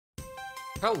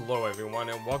Hello everyone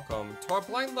and welcome to our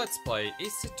blind let's play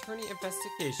Ace Attorney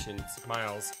Investigations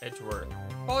Miles Edgeworth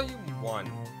Volume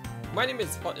 1. My name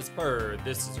is FlightlessBird,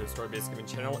 this is your story-based gaming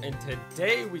channel, and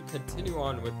today we continue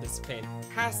on with this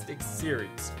fantastic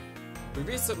series. We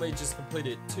recently just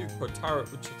completed 2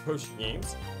 Kotaro-Uchikoshi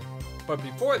games, but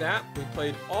before that we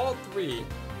played all 3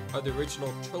 of the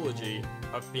original trilogy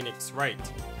of Phoenix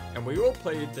Wright, and we will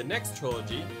play the next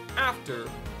trilogy after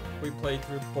we play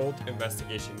through both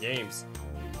investigation games.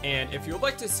 And if you would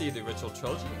like to see the original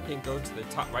trilogy, you can go to the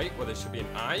top right where there should be an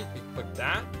eye, you can click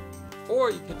that, or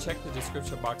you can check the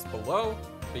description box below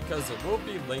because there will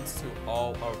be links to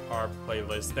all of our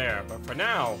playlists there. But for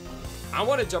now, I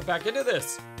want to jump back into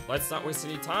this. Let's not waste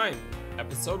any time.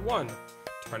 Episode 1,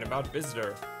 Turnabout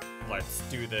Visitor. Let's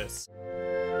do this.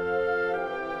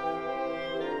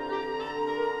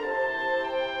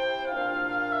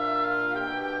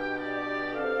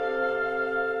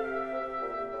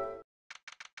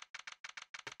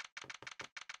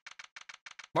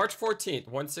 March 14th,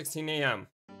 1:16 a.m.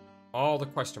 All the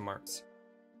question marks.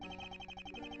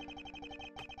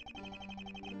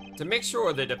 To make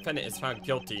sure the defendant is found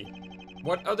guilty,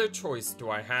 what other choice do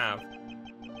I have?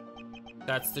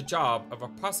 That's the job of a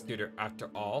prosecutor,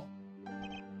 after all.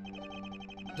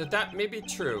 That may be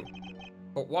true,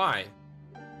 but why?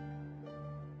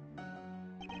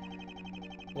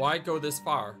 Why go this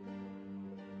far?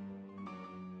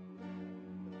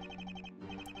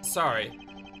 Sorry.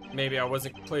 Maybe I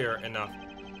wasn't clear enough,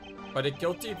 but a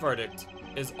guilty verdict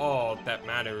is all that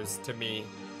matters to me,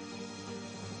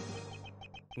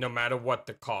 no matter what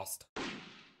the cost.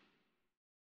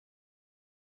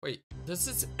 Wait, this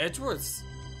is Edgeworth's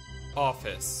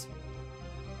office.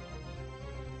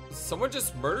 Someone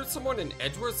just murdered someone in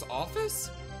Edgeworth's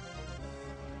office?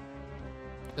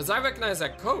 Because I recognize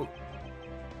that coat.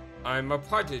 I'm a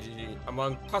prodigy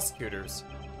among prosecutors.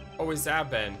 Always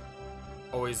have been,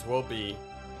 always will be.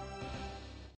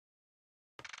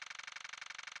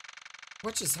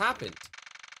 What just happened?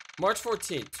 March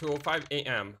 14th, 2:05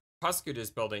 a.m. Prosecutor's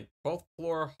building, 12th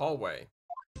floor hallway.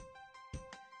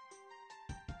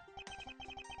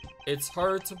 It's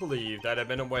hard to believe that I've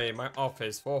been away in my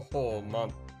office for a whole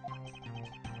month.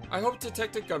 I hope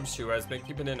Detective Gumshoe has been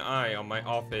keeping an eye on my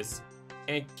office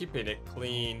and keeping it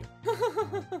clean.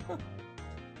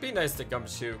 Be nice to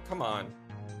Gumshoe, come on.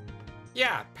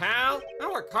 Yeah, pal,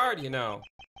 I work hard, you know.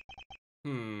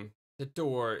 The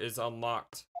door is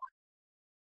unlocked.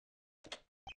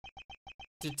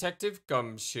 Detective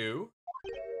Gumshoe?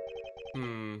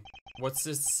 What's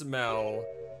this smell?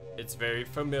 It's very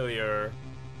familiar.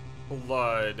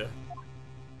 Blood.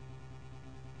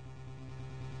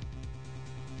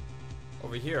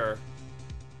 Over here.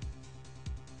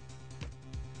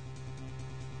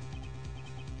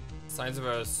 Signs of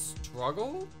a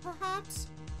struggle, perhaps?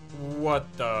 What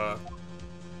the?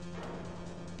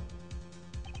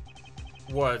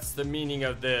 What's the meaning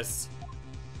of this?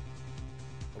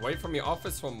 Away from your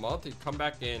office for a month, you come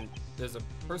back in, there's a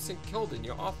person killed in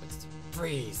your office.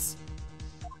 Freeze.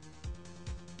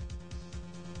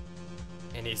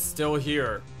 And he's still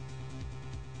here.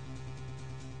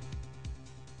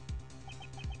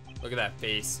 Look at that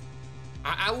face.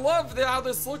 I love how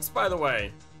this looks, by the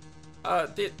way.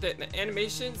 The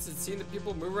animations and seeing the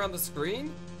people move around the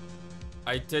screen.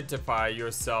 Identify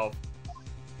yourself.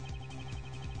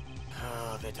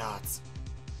 Oh, the dots.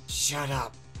 Shut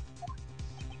up.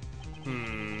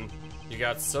 You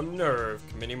got some nerve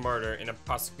committing murder in a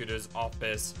prosecutor's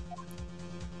office.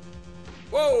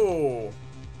 Whoa!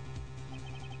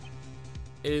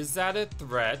 Is that a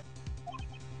threat?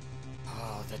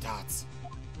 Oh, the dots.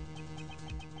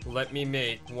 Let me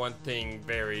make one thing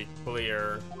very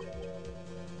clear.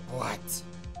 What?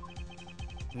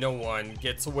 No one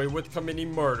gets away with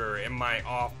committing murder in my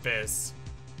office.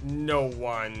 No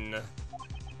one.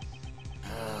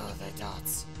 Oh, the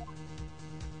dots.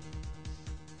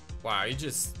 Wow, you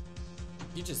just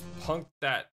punked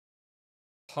that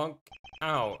punk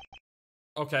out.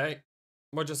 Okay,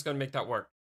 we're just gonna make that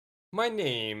work. My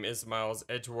name is Miles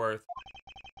Edgeworth,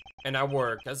 and I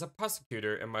work as a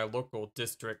prosecutor in my local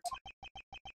district.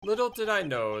 Little did I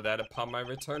know that upon my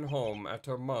return home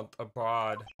after a month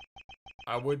abroad,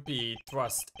 I would be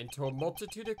thrust into a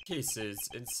multitude of cases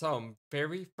in some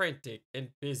very frantic and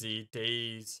busy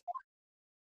days.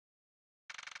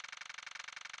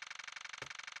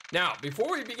 Now,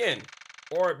 before we begin,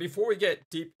 or before we get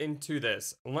deep into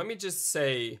this, let me just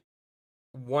say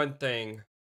one thing.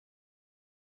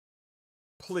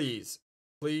 Please,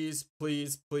 please,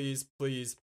 please, please,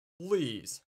 please,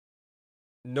 please.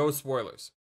 No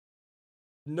spoilers.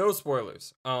 No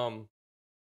spoilers.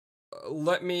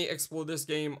 Let me explore this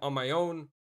game on my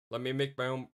own. Let me make my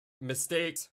own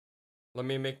mistakes. Let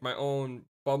me make my own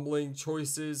bumbling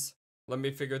choices. Let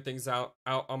me figure things out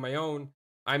on my own.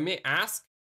 I may ask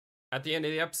at the end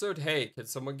of the episode, hey, can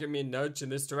someone give me a nudge in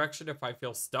this direction if I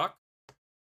feel stuck?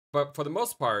 But for the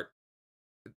most part,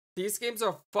 these games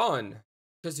are fun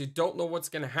because you don't know what's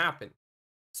going to happen.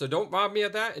 So don't rob me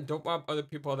of that, and don't rob other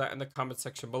people of that in the comment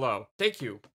section below. Thank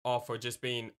you all for just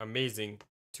being amazing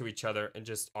to each other and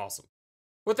just awesome.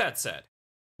 With that said,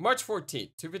 March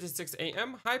 14th, 2:56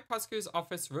 a.m., High Prosecutor's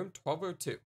Office, room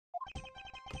 1202.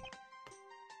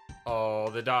 All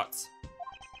the dots.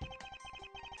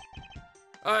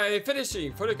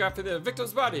 Finishing photographing the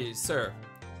victim's body, sir.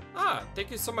 Ah,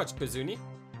 thank you so much, Kazuni.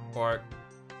 Or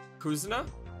Kuzuna?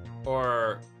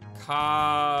 Or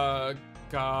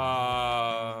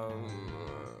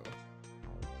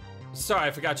Sorry,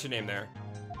 I forgot your name there.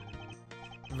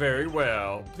 Very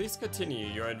well. Please continue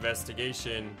your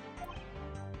investigation.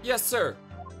 Yes, sir.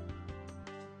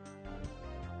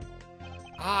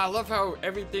 Ah, I love how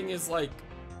everything is like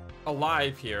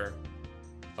alive here.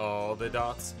 All the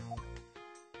dots.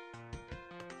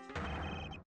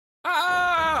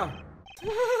 Ah!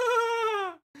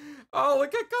 Oh,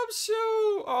 look at Gumshoe!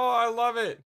 Oh, I love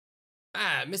it.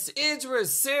 Ah, Mr. Edgeworth,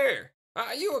 sir.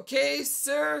 Are you okay,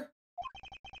 sir?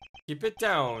 Keep it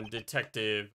down,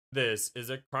 detective. This is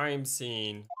a crime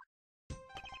scene.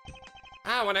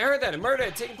 Ah, when I heard that a murder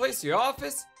had taken place in your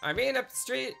office, I ran up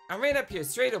here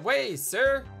straight away,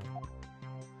 sir.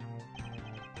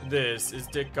 This is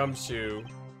Dick Gumshoe.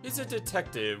 He's a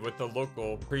detective with the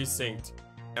local precinct.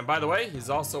 And by the way, he's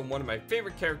also one of my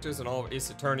favorite characters in all of Ace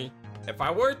Attorney. If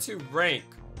I were to rank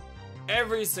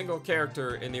every single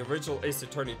character in the original Ace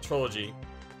Attorney trilogy,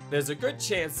 there's a good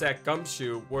chance that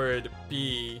Gumshoe would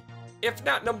be, if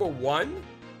not number 1,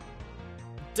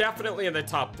 definitely in the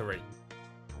top 3.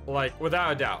 Like,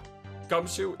 without a doubt.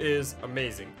 Gumshoe is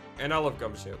amazing, and I love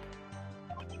Gumshoe.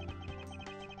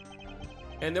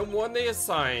 And the one they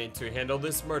assigned to handle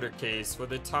this murder case for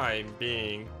the time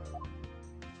being.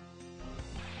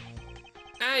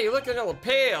 Ah, you're looking a little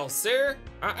pale, sir.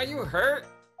 Are you hurt?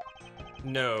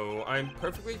 No, I'm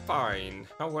perfectly fine.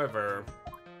 However...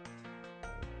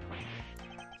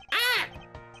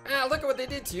 Ah, look at what they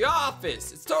did to your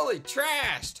office. It's totally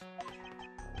trashed.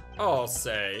 I'll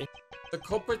say. The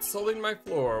culprit sullied my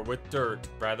floor with dirt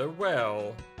rather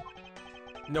well.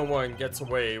 No one gets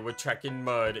away with tracking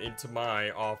mud into my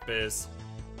office.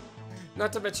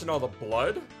 Not to mention all the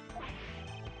blood.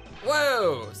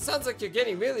 Whoa, sounds like you're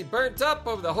getting really burnt up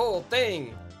over the whole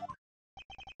thing.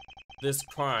 This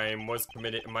crime was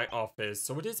committed in my office,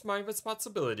 so it is my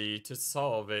responsibility to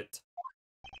solve it.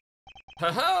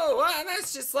 Ho-ho, well,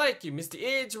 that's just like you, Mr.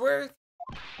 Edgeworth.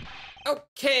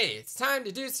 Okay, it's time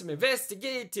to do some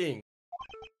investigating.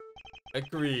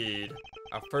 Agreed.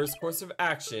 Our first course of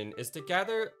action is to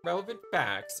gather relevant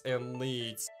facts and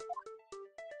leads.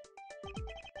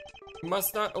 We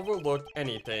must not overlook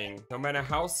anything, no matter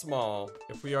how small,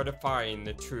 if we are to find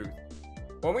the truth.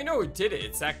 Well, we know who did it.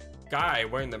 It's that guy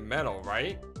wearing the medal,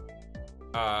 right?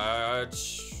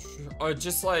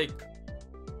 Just like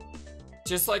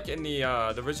in the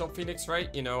original Phoenix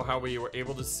Wright, you know, how we were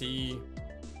able to see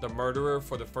the murderer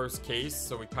for the first case,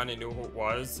 so we kind of knew who it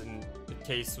was, and the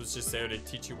case was just there to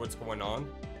teach you what's going on.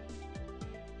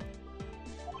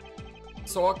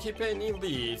 So I'll keep any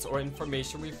leads or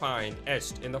information we find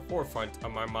etched in the forefront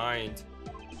of my mind.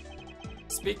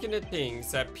 Speaking of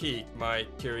things that pique my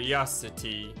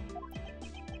curiosity,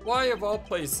 why of all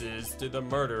places did the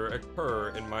murder occur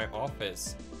in my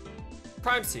office?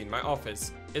 Crime scene, my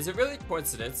office. Is it really a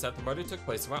coincidence that the murder took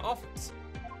place in my office?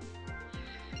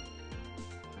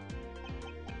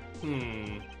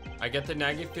 I get the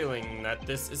nagging feeling that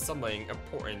this is something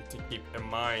important to keep in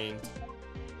mind.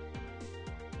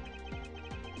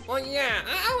 Well, yeah,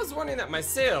 I was wondering that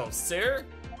myself, sir.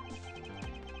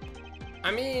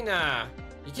 I mean,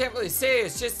 you can't really say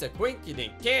it's just a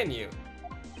coincidence, can you?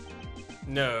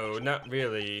 No, not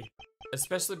really.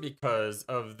 Especially because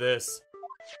of this.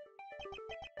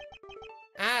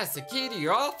 Ah, it's the key to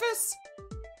your office?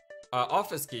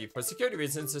 Office key. For security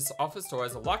reasons, this office door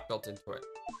has a lock built into it.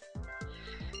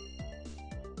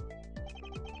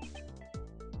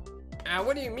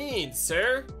 What do you mean,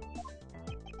 sir?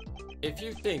 If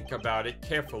you think about it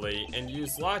carefully and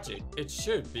use logic, it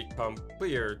should become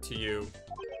clear to you.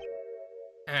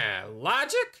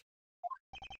 Logic?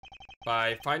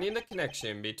 By finding the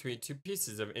connection between two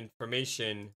pieces of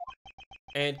information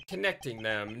and connecting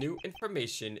them, new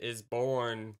information is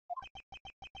born.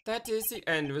 That is the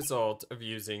end result of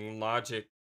using logic.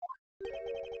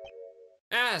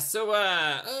 So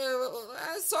how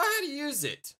do you use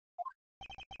it?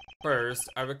 First,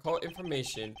 I recall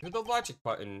information through the logic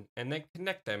button and then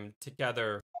connect them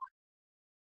together.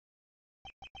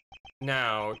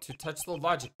 Now, to touch the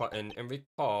logic button and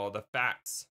recall the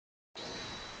facts.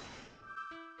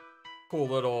 Cool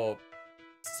little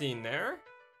scene there.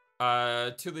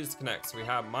 Two of these connects. We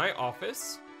have my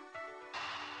office,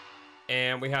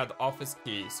 and we have the office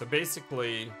key. So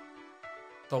basically,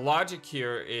 the logic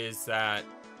here is that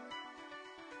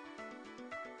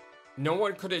no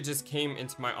one could have just came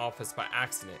into my office by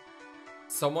accident.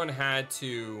 Someone had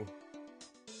to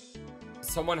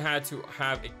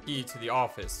have a key to the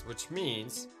office, which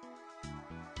means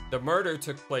the murder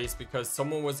took place because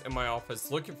someone was in my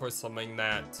office looking for something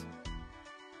that,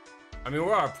 I mean,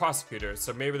 we're a prosecutor,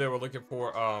 so maybe they were looking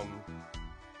for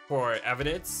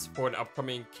evidence for an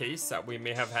upcoming case that we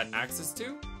may have had access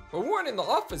to. But we weren't in the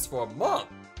office for a month.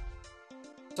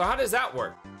 So how does that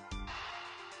work?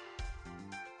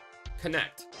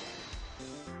 Connect.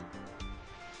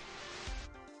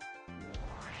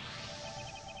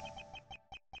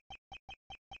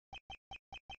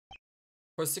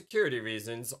 For security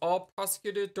reasons, all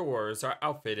prosecutor doors are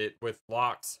outfitted with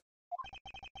locks.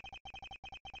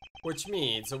 Which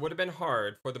means it would have been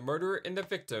hard for the murderer and the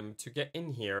victim to get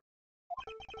in here.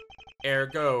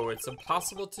 Ergo, it's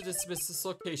impossible to dismiss this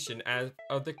location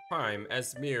of the crime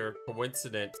as mere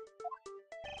coincidence.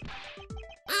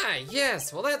 Ah,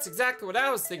 yes, well that's exactly what I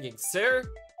was thinking, sir.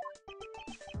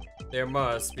 There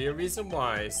must be a reason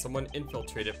why someone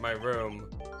infiltrated my room.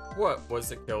 What was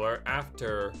the killer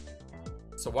after?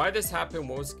 So why this happened,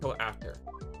 what was the killer after?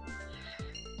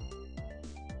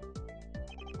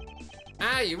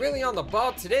 Ah, you're really on the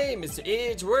ball today, Mr.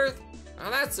 Edgeworth. Oh,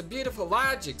 that's a beautiful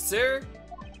logic, sir.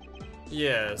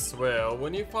 Yes, well,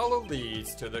 when you follow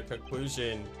leads to the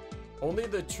conclusion, only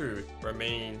the truth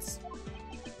remains.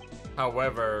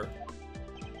 However,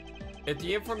 if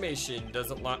the information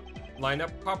doesn't line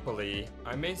up properly,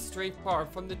 I may stray far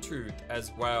from the truth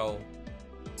as well.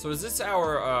 So is this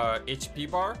our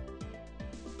HP bar?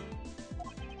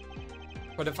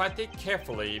 But if I think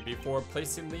carefully before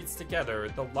placing leads together,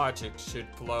 the logic should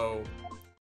flow.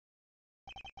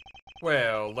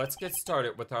 Well, let's get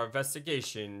started with our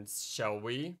investigations, shall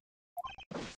we?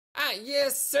 Ah,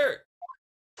 yes, sir!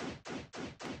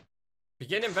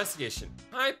 Begin investigation.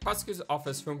 Hi, prosecutor's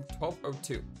office, room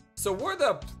 1202. So we're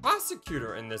the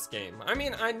prosecutor in this game. I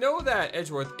mean, I know that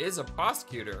Edgeworth is a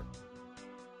prosecutor,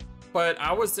 but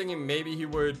I was thinking maybe he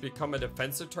would become a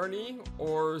defense attorney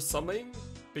or something,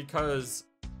 because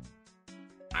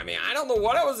I mean, I don't know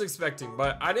what I was expecting,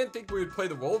 but I didn't think we would play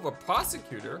the role of a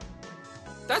prosecutor.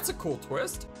 That's a cool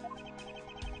twist.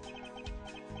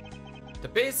 The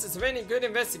basis of any good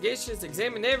investigation is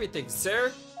examine everything,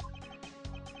 sir.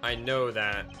 I know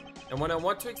that. And when I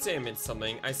want to examine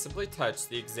something, I simply touch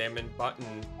the examine button.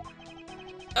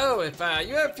 Oh, if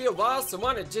you ever feel lost and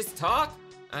want to just talk,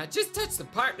 just touch the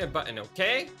partner button,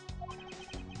 okay?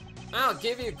 I'll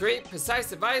give you great,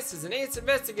 precise advice as an ace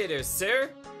investigator, sir.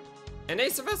 An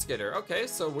ace investigator, okay,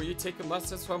 so were you taking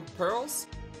lessons from Pearls?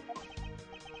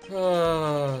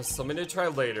 Something to try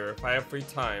later if I have free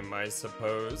time, I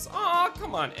suppose. Aw,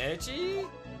 come on, Edgy.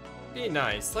 Be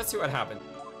nice, let's see what happened.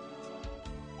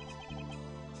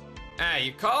 Ah,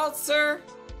 you called, sir?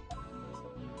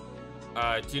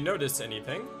 Do you notice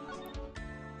anything?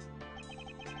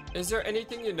 Is there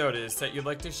anything you noticed that you'd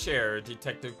like to share,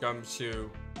 Detective Gumshoe?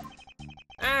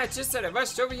 Ah, it's just that I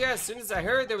rushed over here as soon as I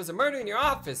heard there was a murder in your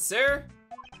office, sir.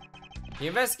 The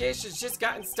investigation's just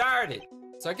gotten started,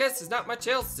 so I guess there's not much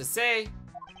else to say.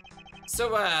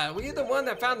 So, were you the one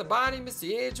that found the body, Mr.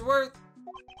 Edgeworth?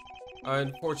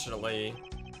 Unfortunately,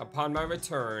 upon my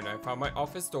return, I found my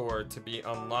office door to be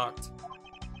unlocked.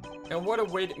 And what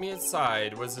awaited me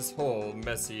inside was this whole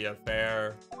messy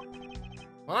affair.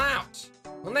 Ouch!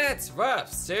 Well, that's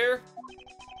rough, sir.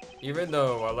 Even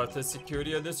though I left the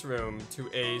security of this room to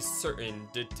a certain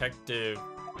detective.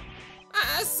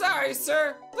 Sorry,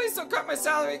 sir. Please don't cut my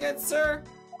salary again, sir.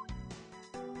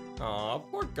 Aw,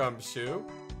 poor Gumshoe.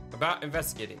 About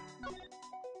investigating.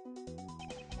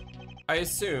 I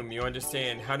assume you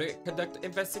understand how to conduct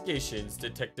investigations,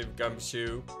 Detective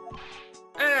Gumshoe.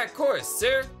 Of course,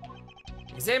 sir.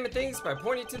 Examine things by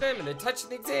pointing to them and then touching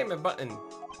the examine button.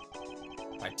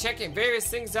 By checking various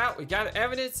things out, we gather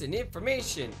evidence and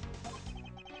information.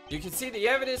 You can see the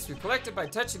evidence we collected by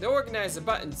touching the organizer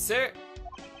button, sir.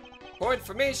 For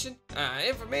information,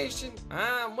 yeah.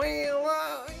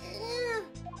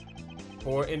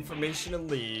 For information and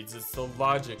leads, it's the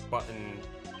logic button.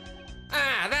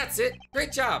 Ah, that's it.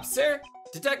 Great job, sir.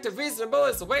 Detective Reasonable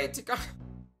is the way to go.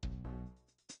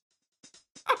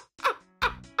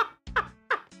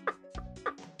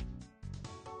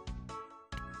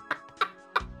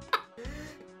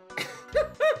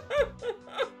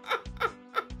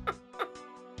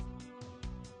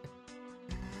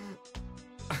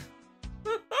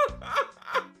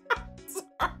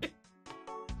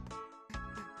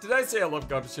 Did I say I love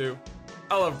Gumshoe?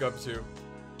 I love Gumshoe.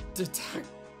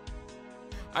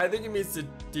 I think it means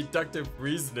deductive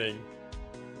reasoning.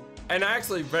 And I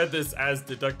actually read this as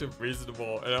deductive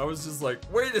reasonable, and I was just like,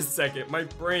 wait a second, my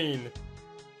brain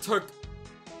took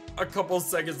a couple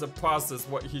seconds to process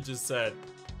what he just said.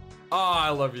 Oh, I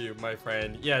love you, my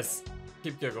friend. Yes,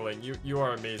 keep giggling. You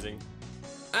are amazing.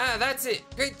 Ah, that's it.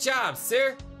 Great job,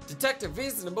 sir. Deductive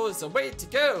reasonable is the way to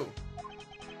go.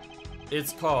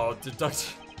 It's called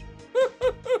deductive.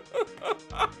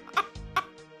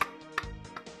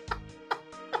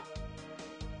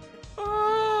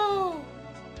 Oh.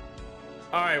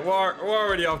 All right, we're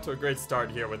already off to a great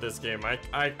start here with this game.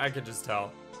 I can just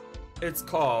tell. It's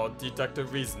called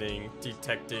deductive reasoning,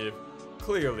 detective.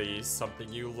 Clearly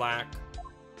something you lack.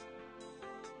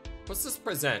 What's this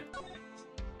present?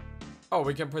 Oh,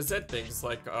 we can present things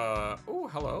like, oh,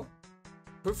 hello.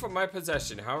 Proof of my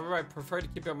possession. However, I prefer to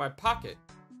keep it in my pocket.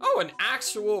 Oh, an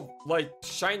actual, like,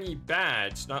 shiny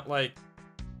badge. Not like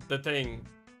the thing,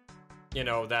 you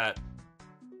know, that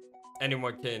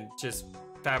anyone can just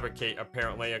fabricate,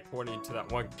 apparently, according to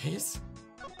that one case.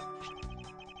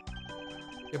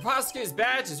 Your prosecutor's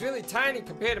badge is really tiny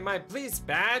compared to my police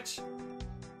badge.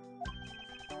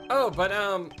 Oh, but,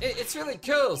 it's really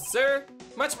cool, sir.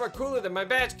 Much more cooler than my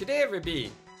badge could ever be.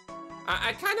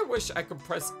 I kind of wish I could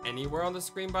press anywhere on the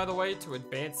screen, by the way, to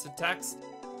advance the text.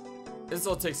 This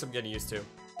will take some getting used to.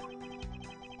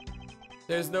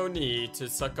 There's no need to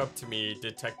suck up to me,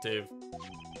 detective.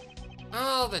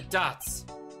 Oh, the dots.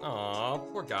 Aw,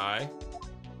 poor guy.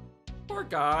 Poor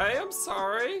guy, I'm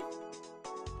sorry.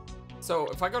 So,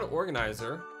 if I go to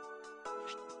organizer,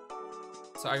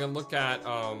 so I can look at,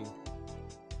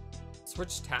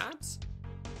 switch tabs?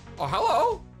 Oh,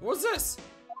 hello! What's this?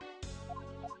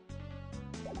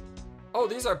 Oh,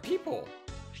 these are people.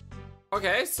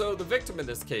 Okay, so the victim in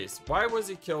this case. Why was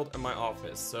he killed in my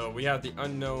office? So we have the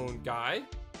unknown guy.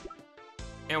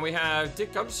 And we have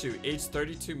Dick Gumshoe, age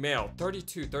 32, male.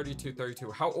 32.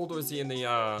 How old was he in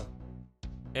the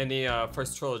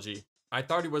first trilogy? I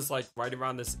thought he was like right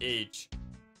around this age.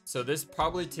 So this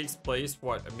probably takes place,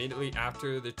 what, immediately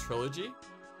after the trilogy?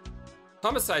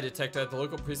 Homicide detective at the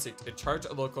local precinct in charge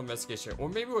of local investigation. Or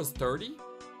maybe it was 30?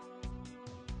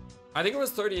 I think it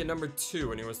was 30 in number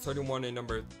 2 and it was 31 in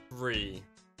number 3.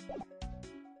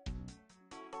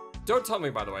 Don't tell me,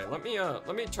 by the way. Let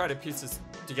me try to piece this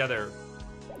together.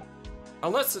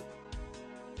 Unless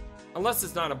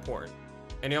it's not important.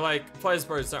 And you're like,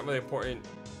 FlightlessBird, it's not really important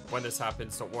when this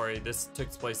happens. Don't worry. This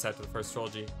takes place after the first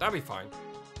trilogy. That'll be fine.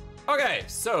 Okay,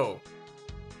 so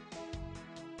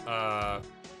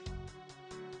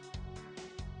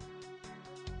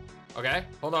okay,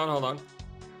 hold on.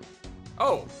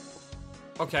 Oh,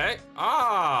 okay.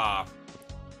 Ah,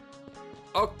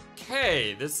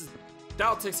 okay.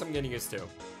 That'll take some getting used to.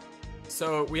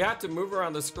 So we have to move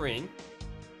around the screen,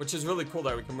 which is really cool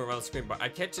that we can move around the screen, but I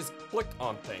can't just click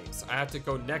on things. I have to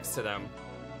go next to them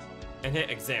and hit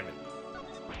examine.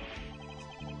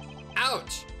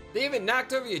 Ouch! They even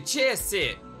knocked over your chair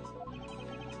set.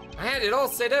 I had it all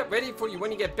set up ready for you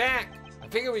when you get back. I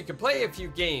figured we could play a few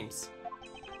games.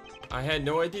 I had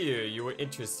no idea you were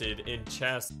interested in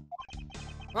chess.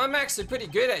 Well, I'm actually pretty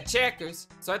good at checkers,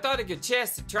 so I thought a good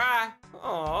chess to try.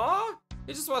 Aww.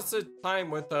 He just wants to time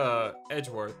with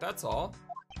Edgeworth, that's all.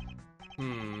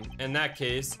 In that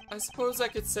case, I suppose I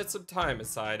could set some time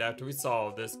aside after we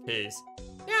solve this case.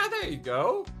 Yeah, there you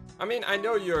go. I mean, I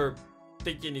know you're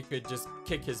thinking you could just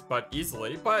kick his butt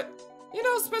easily, but, you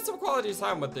know, spend some quality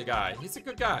time with the guy. He's a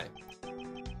good guy.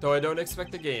 Though I don't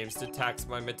expect the games to tax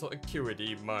my mental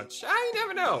acuity much. You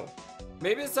never know.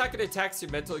 Maybe it's not going to tax your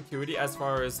mental acuity as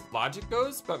far as logic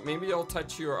goes, but maybe it'll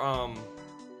touch your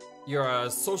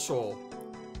social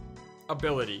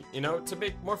ability, you know, to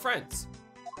make more friends.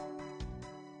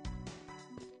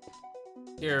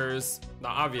 Here's the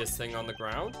obvious thing on the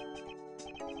ground.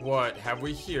 What have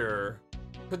we here?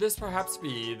 Could this perhaps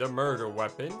be the murder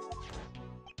weapon?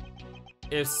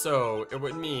 If so, it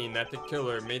would mean that the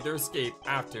killer made their escape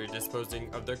after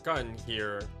disposing of their gun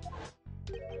here.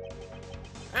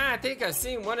 I think I've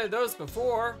seen one of those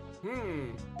before.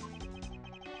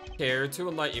 Care to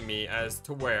enlighten me as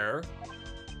to where?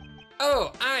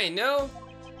 Oh, I know.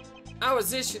 I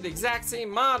was issued the exact same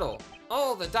model.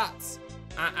 All the dots.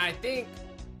 I think...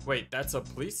 Wait, that's a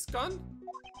police gun?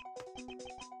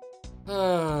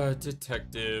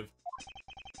 Detective.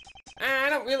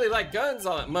 I don't really like guns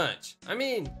all that much. I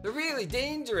mean, they're really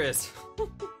dangerous.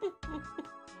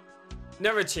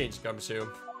 Never change, Gumshoe.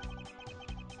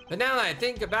 But now that I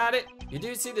think about it, you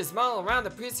do see this model around the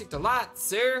precinct a lot,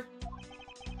 sir.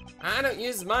 I don't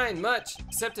use mine much,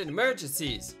 except in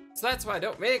emergencies, so that's why I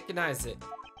don't recognize it.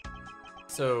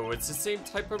 So it's the same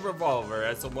type of revolver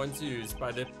as the ones used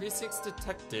by the precinct's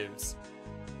detectives.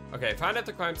 Okay, found at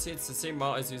the crime scene. It's the same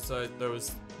model as used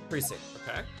those precinct.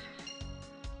 Okay.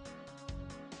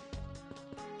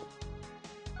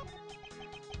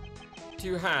 Do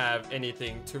you have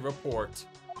anything to report?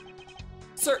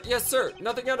 Sir, yes, sir.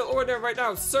 Nothing out of the ordinary right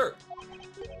now, sir.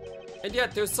 And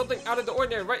yet, there's something out of the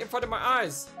ordinary right in front of my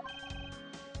eyes.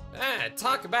 Ah,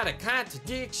 talk about a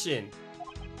contradiction.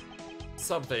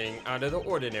 Something out of the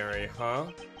ordinary, huh?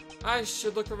 I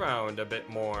should look around a bit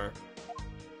more.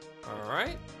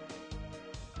 Alright.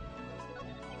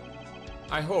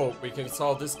 I hope we can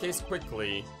solve this case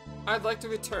quickly. I'd like to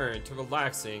return to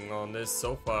relaxing on this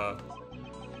sofa.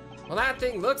 Well, that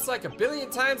thing looks like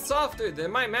 1,000,000,000 times softer than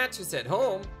my mattress at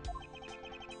home.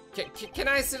 Can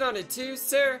I sit on it too,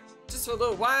 sir? Just for a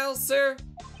little while, sir?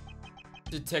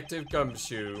 Detective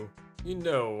Gumshoe, you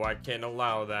know I can't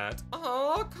allow that.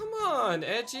 Oh, come on,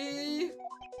 Edgy.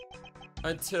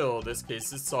 Until this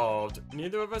case is solved,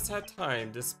 neither of us had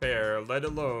time to spare, let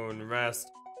alone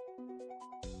rest.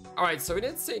 Alright, so we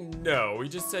didn't say no, we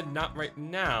just said not right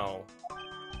now.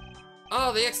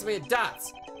 Oh, the exclamated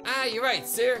dots. Ah, you're right,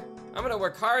 sir. I'm gonna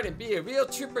work hard and be a real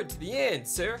trooper to the end,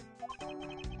 sir.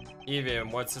 Even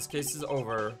once this case is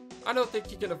over, I don't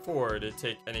think you can afford to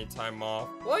take any time off.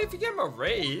 Well, if you give him a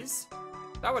raise,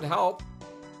 that would help.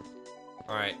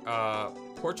 Alright,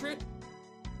 portrait?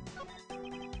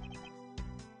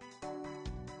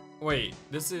 Wait,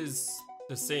 this is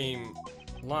the same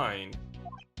line.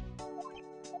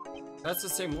 That's the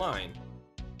same line.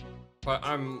 But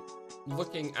I'm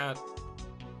looking at...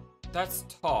 That's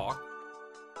talk.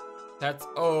 That's...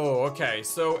 Oh, okay.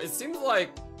 So it seems like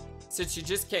since you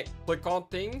just can't click on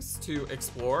things to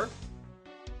explore,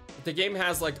 the game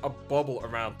has like a bubble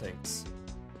around things.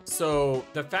 So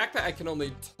the fact that I can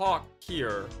only talk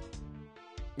here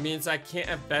means I can't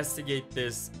investigate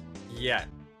this yet.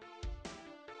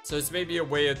 So it's maybe a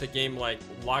way of the game like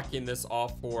locking this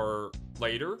off for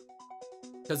later.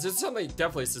 Because there's something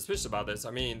definitely suspicious about this.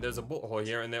 I mean, there's a bullet hole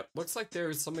here, and it looks like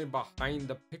there's something behind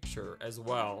the picture as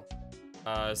well.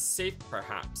 Safe,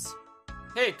 perhaps.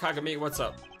 Hey, Kagami, what's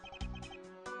up?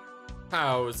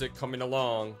 How is it coming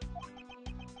along?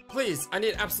 Please, I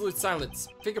need absolute silence.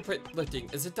 Fingerprint lifting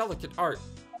is a delicate art.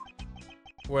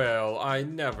 Well, I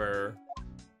never...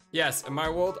 Yes, in my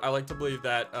world, I like to believe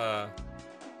that,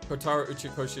 Kotaro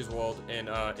Uchikoshi's world and,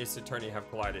 Ace Attorney have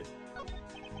collided.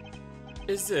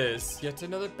 Is this yet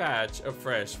another batch of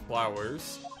fresh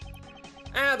flowers?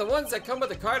 Ah, the ones that come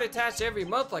with a card attached every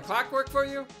month like clockwork for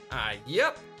you? Ah,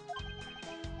 yep.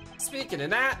 Speaking of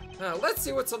that, let's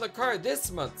see what's on the card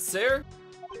this month, sir.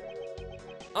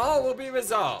 All will be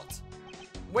resolved.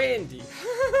 Wendy.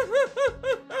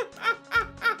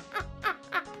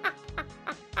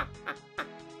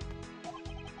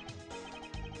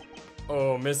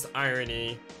 Oh, Miss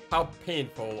Irony, how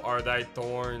painful are thy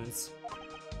thorns?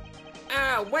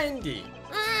 Ah, Wendy.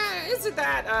 Ah, isn't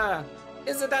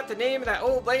that the name of that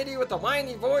old lady with the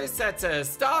whiny voice that's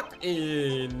stuck?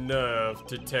 Enough,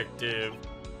 detective.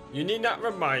 You need not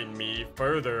remind me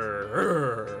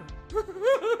further.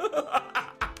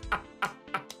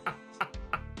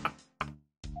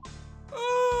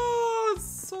 Oh,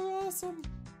 so awesome.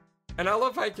 And I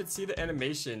love how you can see the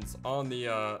animations on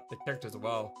the characters as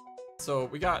well. So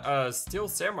we got Steel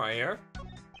Samurai here.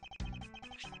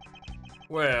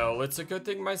 Well, it's a good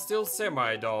thing my Steel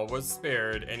Samurai doll was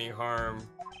spared any harm.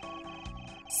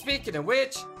 Speaking of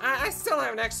which, I still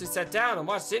haven't actually sat down and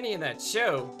watched any of that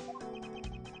show.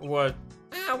 What?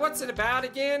 What's it about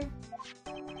again?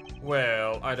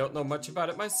 Well, I don't know much about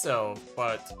it myself,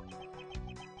 but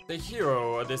the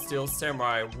hero of the Steel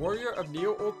Samurai, Warrior of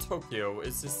Neo-Old Tokyo,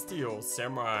 is the Steel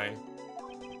Samurai.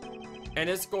 And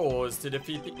his goal is to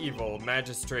defeat the evil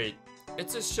magistrate.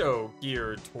 It's a show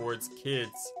geared towards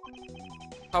kids.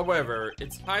 However,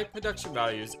 its high production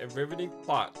values and riveting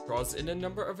plot draws in a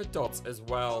number of adults as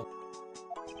well.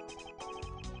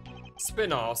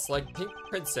 Spin-offs like Pink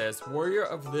Princess, Warrior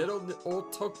of Little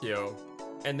Old Tokyo,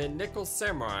 and the Nickel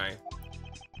Samurai,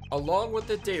 along with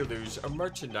the deluge of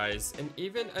merchandise and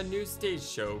even a new stage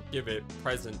show, give it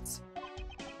presence.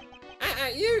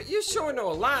 You sure know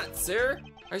a lot, sir.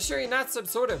 Are you sure you're not some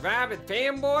sort of rabid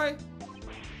fanboy?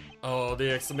 Oh, the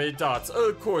exclamated dots.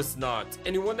 Of course not.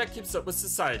 Anyone that keeps up with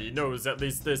society knows at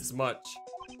least this much.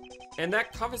 And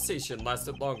that conversation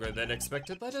lasted longer than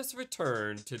expected. Let us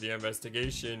return to the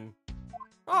investigation.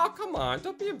 Oh, come on.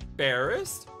 Don't be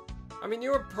embarrassed. I mean,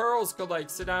 you and Pearls could,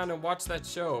 like, sit down and watch that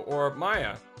show. Or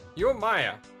Maya. You and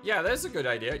Maya. Yeah, that's a good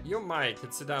idea. You and Maya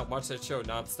could sit down and watch that show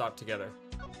non-stop together.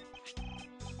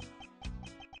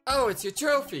 Oh, it's your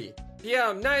trophy.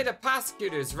 The Knight of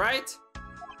Prosecutors, right?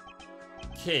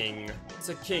 king. It's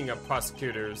a king of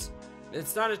prosecutors.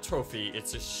 It's not a trophy,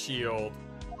 it's a shield.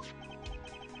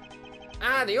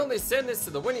 Ah, they only send this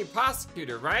to the winning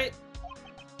prosecutor, right?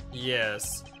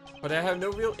 Yes, but I have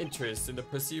no real interest in the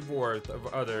perceived worth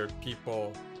of other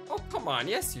people. Oh, come on,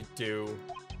 yes you do.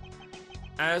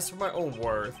 As for my own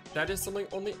worth, that is something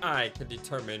only I can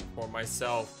determine for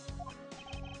myself.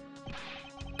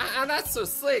 That's so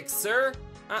slick, sir.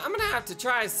 I'm gonna have to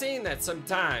try seeing that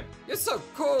sometime. You're so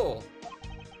cool.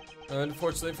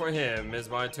 Unfortunately for him, his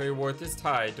monetary worth is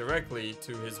tied directly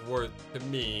to his worth to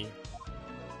me.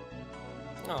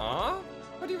 Aw,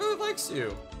 but he really likes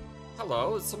you.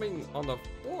 Hello, there's something on the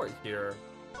floor here.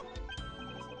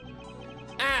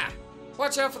 Ah!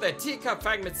 Watch out for that teacup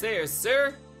fragments there,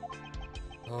 sir!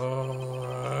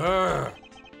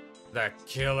 That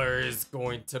killer is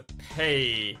going to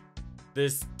pay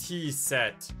this tea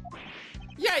set.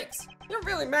 Yikes! You're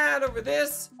really mad over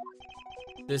this?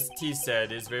 This tea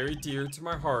set is very dear to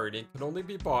my heart and can only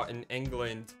be bought in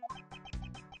England.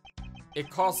 It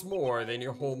costs more than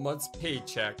your whole month's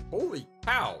paycheck. Holy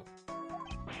cow!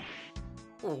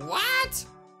 What?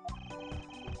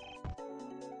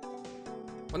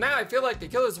 Well, now I feel like the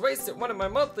killer's wasted one of my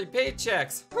monthly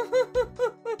paychecks.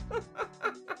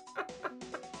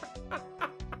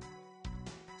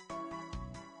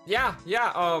 Yeah,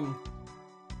 oh,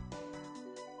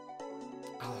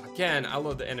 again, I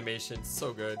love the animation,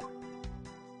 so good.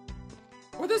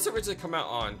 What did this originally come out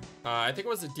on? I think it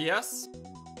was a DS?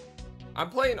 I'm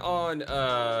playing on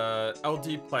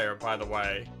LDPlayer, by the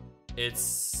way.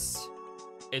 It's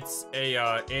a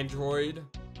Android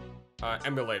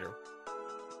emulator.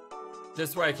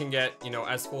 This way I can get, you know,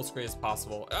 as full screen as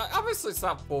possible. Obviously it's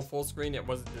not full screen, it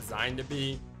wasn't designed to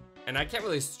be. And I can't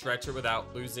really stretch it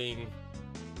without losing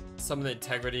some of the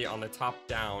integrity on the top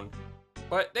down.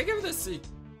 But they give this,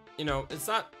 you know, it's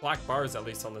not black bars at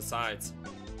least on the sides.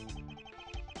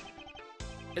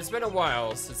 It's been a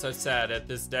while since I've sat at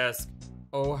this desk.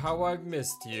 Oh, how I've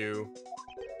missed you.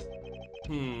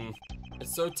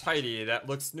 It's so tidy that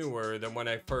looks newer than when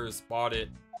I first bought it.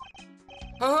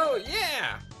 Oh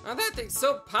yeah! Now that thing's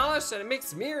so polished that it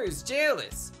makes mirrors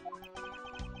jealous.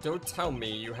 Don't tell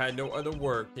me you had no other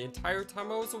work the entire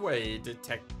time I was away,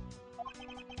 detective.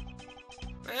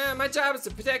 My job is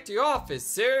to protect your office,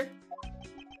 sir.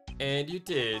 And you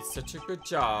did such a good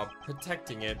job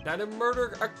protecting it that a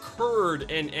murder occurred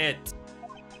in it.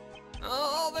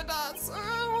 Oh, the dots.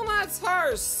 Oh, well, that's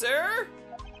harsh, sir.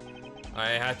 I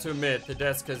had to admit the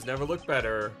desk has never looked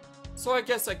better, so I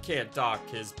guess I can't dock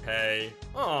his pay.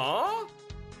 Aww.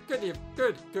 Good.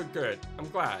 I'm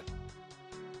glad.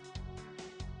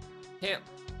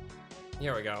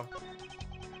 Here we go.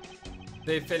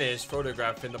 They finished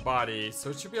photographing the body, so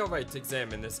it should be alright to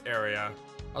examine this area.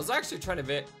 I was actually trying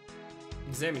to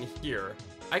examine here.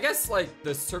 I guess like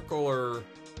the circular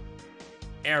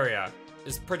area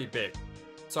is pretty big,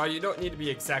 so you don't need to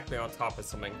be exactly on top of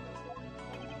something.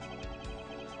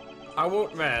 I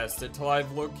won't rest until I've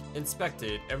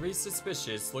inspected every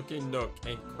suspicious looking nook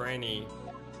and cranny.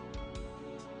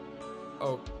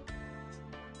 Oh.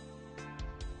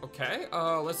 Okay,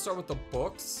 let's start with the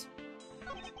books.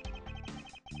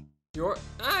 Your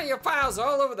files are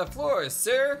all over the floor,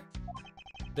 sir.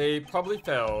 They probably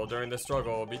fell during the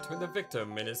struggle between the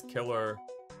victim and his killer.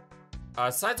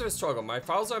 Signs of a struggle. My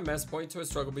files are a mess pointing to a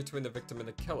struggle between the victim and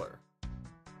the killer.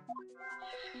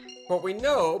 But we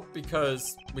know,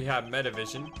 because we have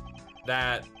metavision,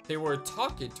 that they were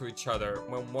talking to each other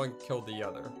when one killed the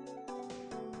other.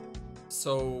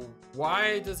 So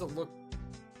why does it look...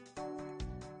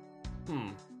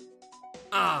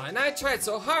 and I tried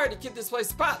so hard to keep this place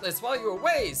spotless while you were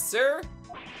away, sir.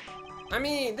 I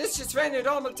mean, this just rendered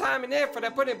all the time and effort I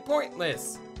put in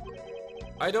pointless.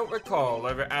 I don't recall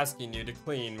ever asking you to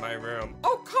clean my room.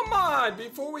 Oh, come on!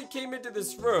 Before we came into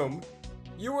this room,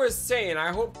 you were saying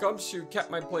I hope Gumshoe kept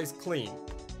my place clean.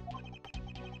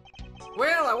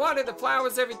 Well, I watered the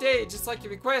flowers every day, just like you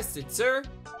requested, sir.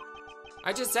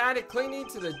 I just added cleaning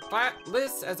to the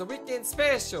list as a weekend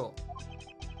special.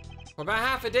 For about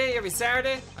half a day every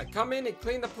Saturday, I come in and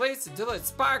clean the place until it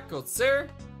sparkled, sir.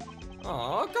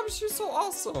 Aw, Gumshoe's so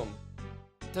awesome.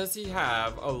 Does he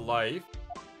have a life?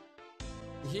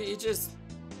 He just...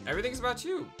 everything's about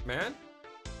you, man.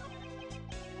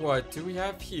 What do we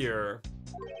have here?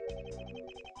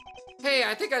 Hey,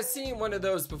 I think I've seen one of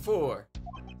those before.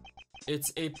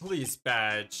 It's a police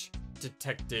badge,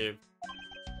 detective.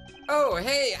 Oh,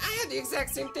 hey, I had the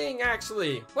exact same thing,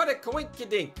 actually. What a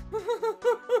coinkydink.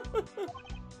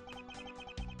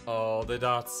 All the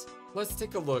dots. Let's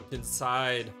take a look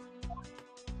inside.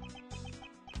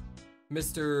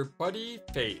 Mr. Buddy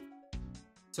Faith.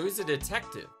 So he's a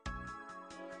detective.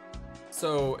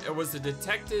 So it was a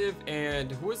detective,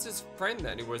 and who was his friend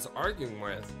that he was arguing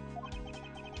with?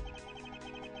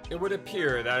 It would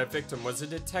appear that a victim was a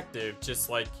detective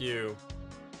just like you.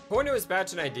 According to his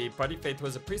badge and ID, Buddy Faith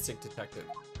was a precinct detective.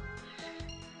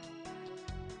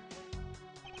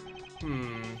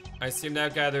 I seem to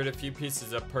have gathered a few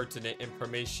pieces of pertinent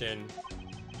information.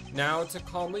 Now to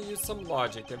calmly use some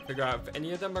logic and figure out if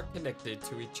any of them are connected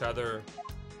to each other.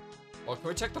 Well, can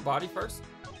we check the body first?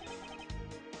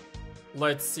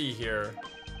 Let's see here.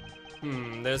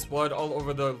 There's blood all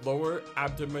over the lower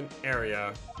abdomen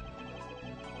area.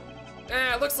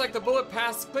 Looks like the bullet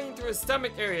passed clean through his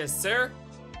stomach area, sir.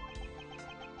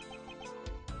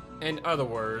 In other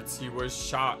words, he was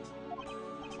shot.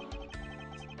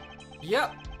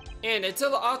 Yep, and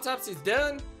until the autopsy's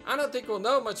done, I don't think we'll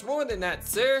know much more than that,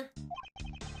 sir.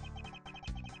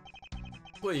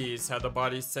 Please have the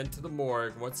body sent to the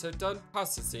morgue once they're done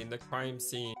processing the crime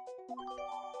scene.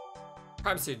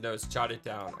 Crime scene notes jotted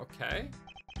down, okay.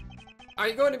 Are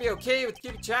you going to be okay with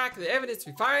keeping track of the evidence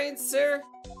we find, sir?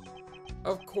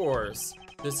 Of course.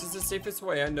 This is the safest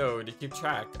way I know to keep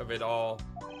track of it all.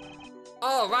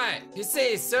 Alright, you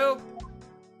say so.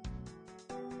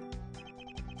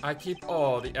 I keep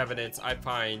all the evidence I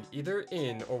find either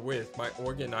in or with my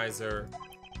organizer.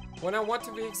 When I want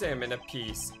to re-examine a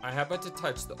piece, I have but to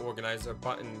touch the organizer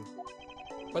button.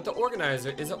 But the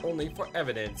organizer isn't only for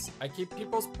evidence. I keep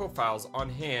people's profiles on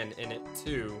hand in it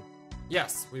too.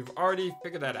 Yes, we've already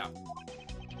figured that out.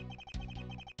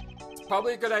 It's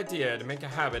probably a good idea to make a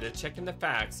habit of checking the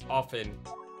facts often.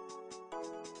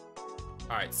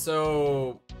 Alright,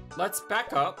 so let's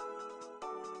back up.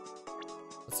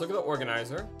 Let's look at the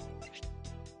organizer.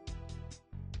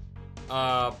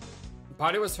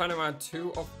 Body was found around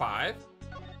 2:05.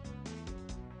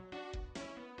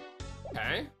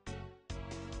 Okay.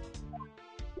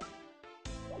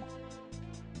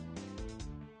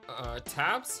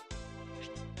 Tabs.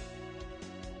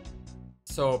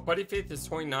 So Buddy Faith is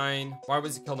 29. Why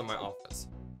was he killed in my office?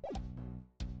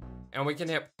 And we can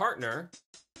hit partner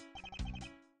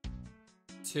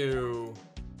to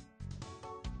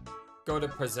go to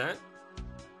present,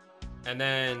 and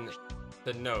then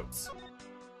the notes,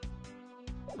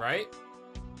 right?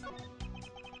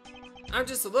 I'm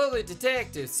just a lowly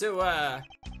detective, so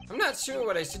I'm not sure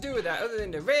what I should do with that other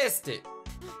than arrest it.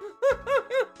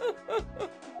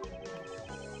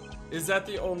 Is that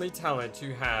the only talent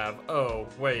you have? Oh,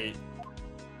 wait.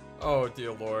 Oh,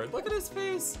 dear Lord. Look at his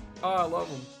face. Oh, I love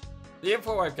him. The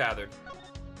info I've gathered.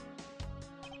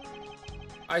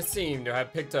 I seem to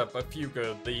have picked up a few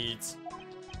good leads.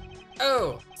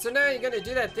 Oh, so now you're gonna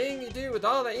do that thing you do with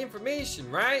all that information,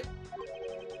 right?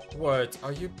 What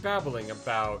are you babbling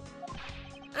about?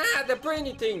 Ah, the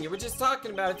brainy thing you were just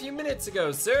talking about a few minutes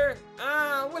ago, sir.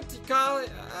 What do you call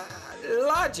it?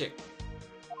 Logic.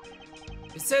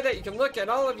 You said that you can look at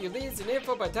all of your leads and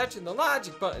info by touching the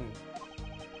logic button.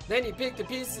 Then you pick the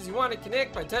pieces you want to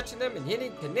connect by touching them and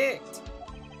hitting connect.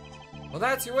 Well,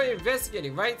 that's your way of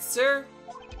investigating, right, sir?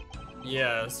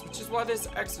 Yes, which is why this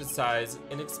exercise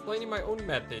in explaining my own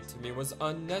method to me was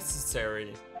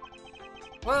unnecessary.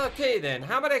 Well, okay then,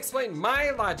 how about I explain my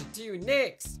logic to you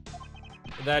next?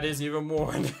 That is even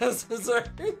more unnecessary.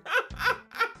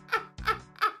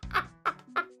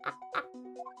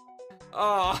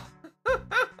 Oh.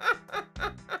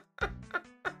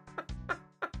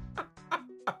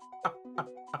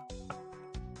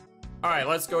 Alright,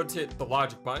 let's go to the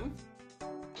logic button.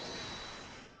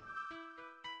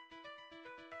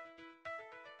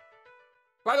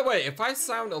 By the way, if I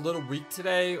sound a little weak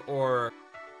today, or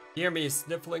hear me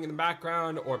sniffling in the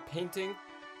background, or painting,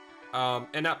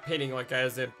 and not painting like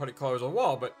as in putting colors on the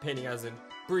wall, but painting as in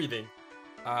breathing.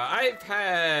 I've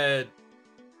had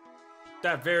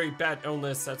that very bad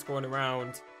illness that's going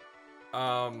around,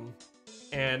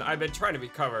 and I've been trying to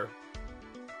recover.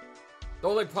 The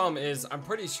only problem is I'm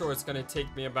pretty sure it's going to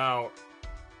take me about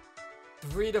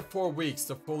 3 to 4 weeks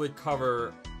to fully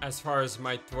cover as far as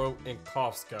my throat and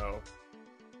coughs go.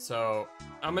 So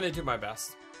I'm going to do my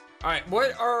best. Alright,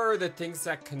 what are the things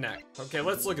that connect? Okay,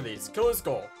 let's look at these. Killer's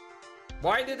goal.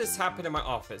 Why did this happen in my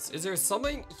office? Is there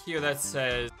something here that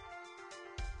says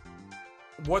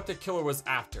what the killer was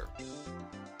after?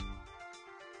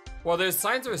 Well, there's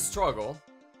signs of a struggle,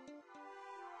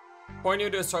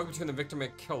 pointing to a struggle between the victim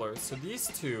and killer. So these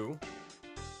two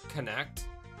connect.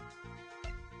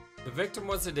 The victim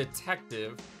was a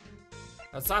detective.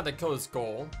 That's not the killer's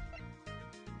goal.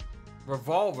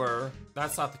 Revolver,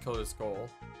 that's not the killer's goal.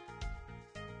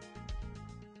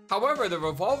 However, the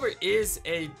revolver is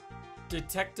a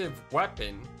detective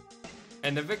weapon,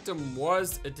 and the victim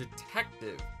was a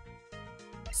detective.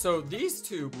 So these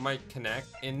two might connect,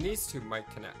 and these two might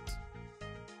connect.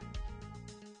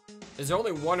 Is there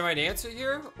only one right answer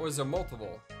here, or is there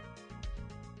multiple?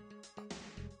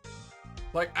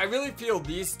 Like, I really feel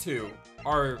these two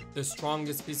are the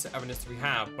strongest piece of evidence we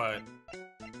have, but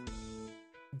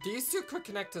these two could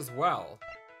connect as well.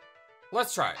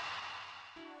 Let's try.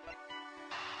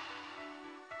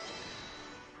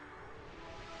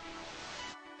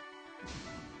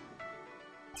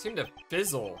 Seem to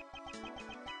fizzle.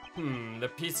 The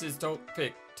pieces don't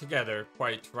fit together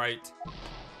quite right.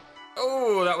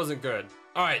 Oh, that wasn't good.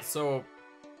 Alright, so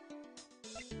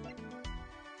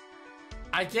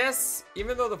I guess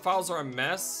even though the files are a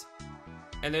mess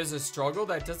and there's a struggle,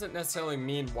 that doesn't necessarily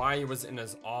mean why he was in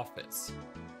his office.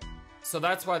 So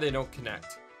that's why they don't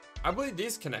connect. I believe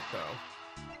these connect though.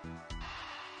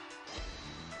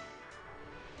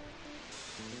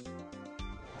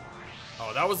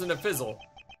 Oh, that wasn't a fizzle.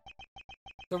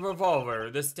 The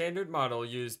revolver, the standard model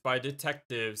used by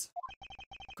detectives.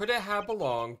 Could it have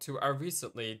belonged to our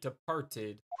recently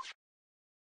departed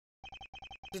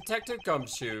Detective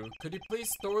Gumshoe? Could you please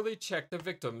thoroughly check the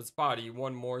victim's body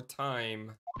one more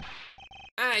time?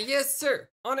 Ah, yes, sir.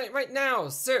 On it right now,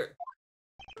 sir.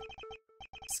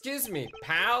 Excuse me,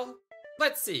 pal.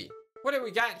 Let's see. What do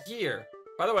we got here?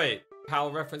 By the way,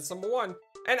 pal reference number 1.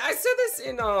 And I said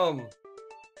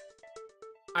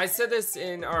this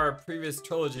in our previous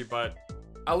trilogy, but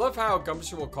I love how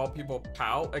Gumshoe will call people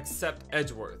pal, except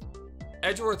Edgeworth.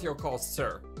 Edgeworth he'll call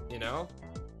sir, you know?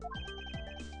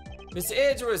 Mr.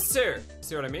 Edgeworth, sir.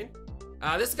 See what I mean?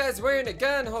 This guy's wearing a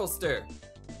gun holster.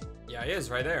 Yeah, he is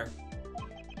right there.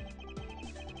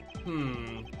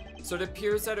 So it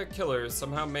appears that our killers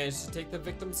somehow managed to take the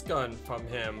victim's gun from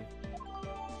him.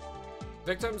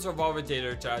 Victim's revolver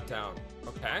data jotted down.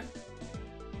 Okay.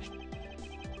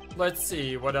 Let's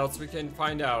see what else we can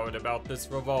find out about this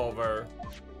revolver.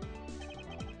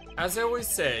 As I always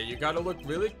say, you gotta look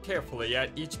really carefully at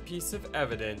each piece of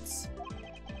evidence.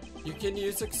 You can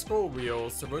use scroll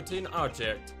wheels to rotate an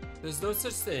object. There's no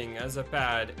such thing as a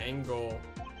bad angle.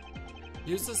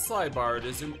 Use the slide bar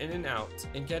to zoom in and out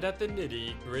and get at the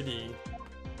nitty gritty.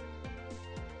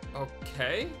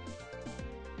 Okay.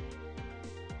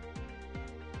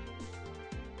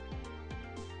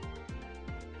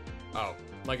 Oh,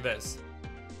 like this.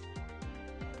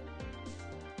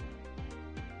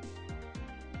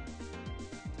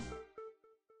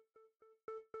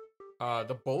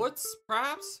 The bullets,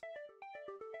 perhaps?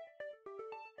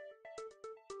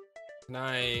 Can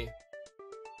I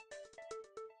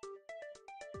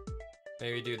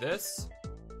maybe do this?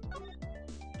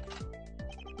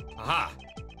 Aha!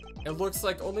 It looks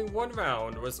like only one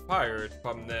round was fired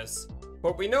from this,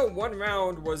 but we know one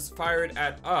round was fired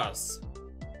at us.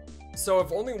 So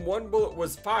if only one bullet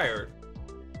was fired,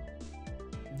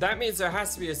 that means there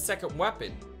has to be a second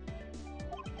weapon.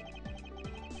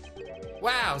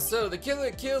 Wow, so the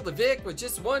killer killed the Vic with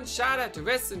just one shot after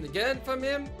wresting the gun from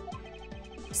him?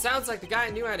 Sounds like the guy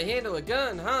knew how to handle a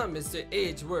gun, huh, Mr.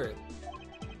 Edgeworth?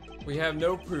 We have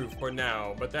no proof for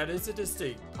now, but that is a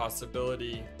distinct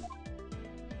possibility.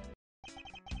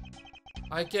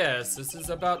 I guess this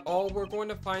is about all we're going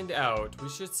to find out. We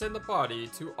should send the body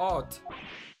to Art.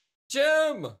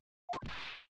 Jim!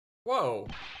 Whoa.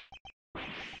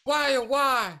 Why, oh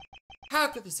why? How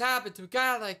could this happen to a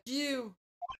guy like you?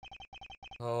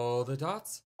 Oh, the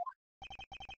dots?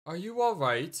 Are you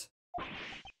alright?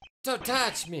 Don't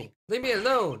touch me! Leave me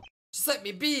alone! Just let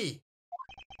me be!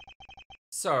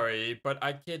 Sorry, but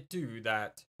I can't do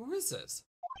that. Who is this?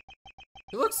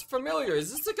 He looks familiar.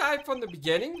 Is this the guy from the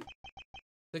beginning?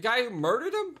 The guy who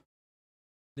murdered him?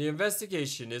 The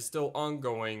investigation is still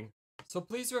ongoing, so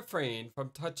please refrain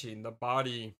from touching the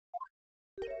body.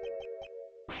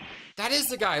 That is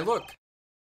the guy, look!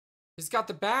 He's got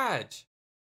the badge.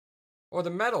 Or the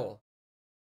medal.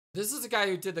 This is the guy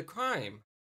who did the crime.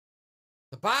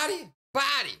 The body?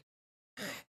 Body!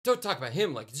 Don't talk about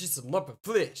him like it's just a lump of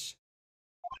flesh.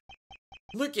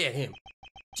 Look at him.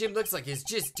 Jim looks like he's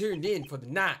just turned in for the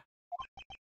night.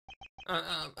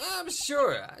 I'm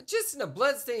sure. Just in a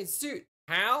bloodstained suit.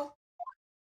 Hal?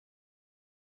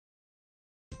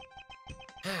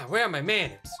 Where are my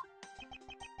manners?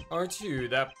 Aren't you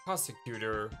that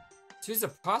prosecutor? So he's a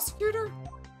prosecutor?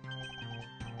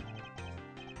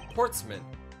 Portsman.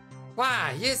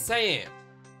 Why, yes I am.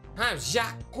 I'm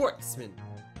Jacques Portsman,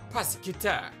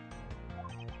 prosecutor.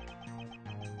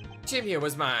 Jim here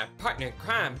was my partner in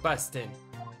crime busting.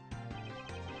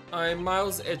 I'm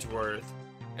Miles Edgeworth,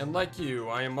 and like you,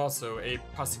 I am also a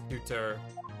prosecutor.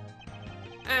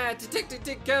 Detective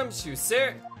Dick Gumshoe,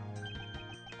 sir.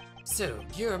 So,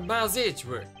 you're Miles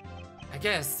Edgeworth. I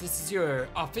guess this is your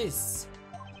office.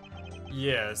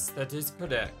 Yes, that is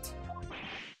correct.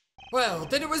 Well,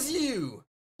 then it was you!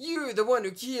 You're the one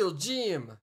who killed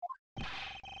Jim!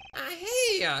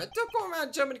 Hey, don't go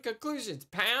around jumping to conclusions,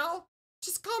 pal!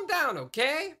 Just calm down,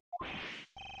 okay?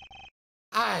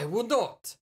 I will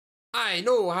not! I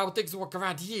know how things work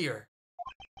around here!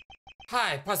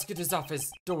 Hi, prosecutor's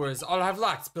office doors all have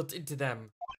locks built into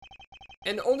them.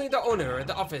 And only the owner of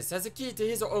the office has a key to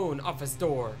his own office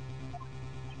door.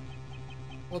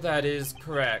 Well, that is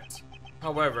correct.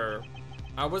 However,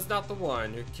 I was not the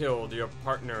one who killed your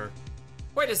partner.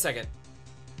 Wait a second.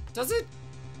 Doesn't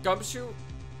Gumshoe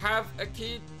have a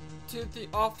key to the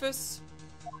office?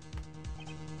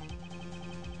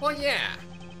 Well, yeah.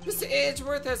 Mr.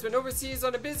 Edgeworth has been overseas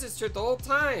on a business trip the whole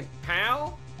time,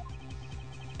 pal.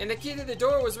 And the key to the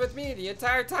door was with me the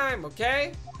entire time,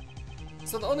 okay?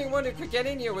 So the only one who could get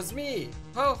in here was me.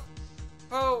 Oh,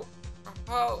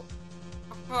 no!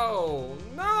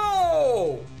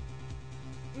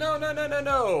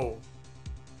 No.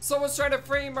 Someone's trying to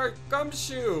frame our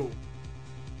Gumshoe.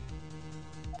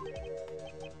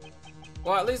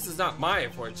 Well, at least it's not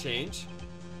mine for a change.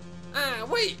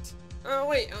 Wait.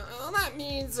 That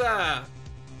means,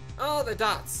 all the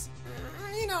dots.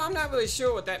 You know, I'm not really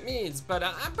sure what that means, but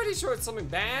I'm pretty sure it's something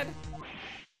bad.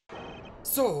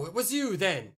 So, it was you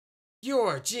then.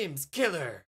 You're Jim's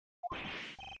killer.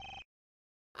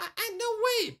 No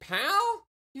way, pal.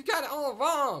 You got it all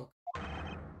wrong.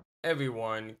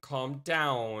 Everyone, calm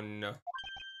down.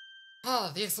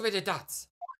 Oh, the exclamated dots.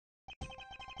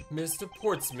 Mr.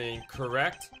 Portsman,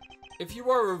 correct? If you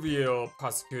are a real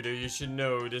prosecutor, you should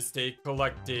know to stay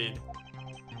collected.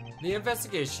 The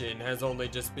investigation has only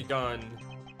just begun.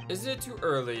 Isn't it too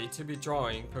early to be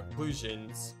drawing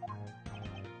conclusions?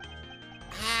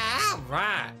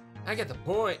 Alright, I get the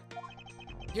point.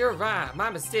 You're right, my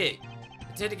mistake.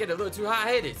 I tend to get a little too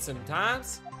hot-headed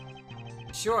sometimes.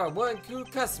 Sure are one cool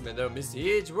customer though,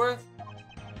 Mr. Edgeworth.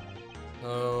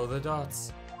 Oh, the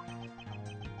dots.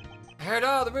 I heard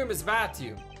all the rumors about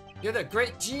you. You're the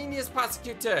great genius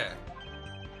prosecutor.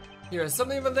 You're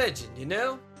something of a legend, you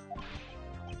know?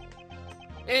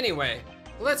 Anyway,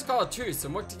 let's call a truce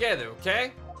and work together,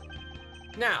 okay?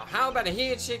 Now, how about a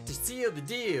handshake to seal the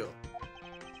deal?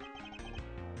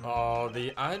 Oh,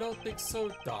 I don't think so,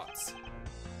 dots.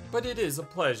 But it is a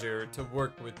pleasure to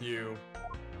work with you.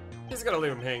 He's gonna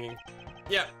leave him hanging.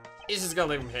 Yep, he's just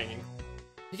gonna leave him hanging.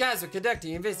 You guys are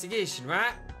conducting an investigation,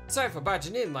 right? Sorry for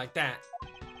barging in like that.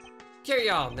 Carry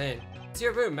on then. It's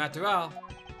your room after all.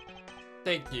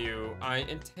 Thank you, I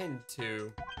intend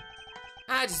to.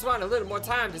 I just want a little more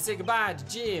time to say goodbye to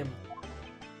Jim.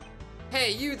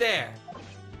 Hey, you there.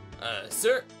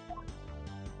 Sir?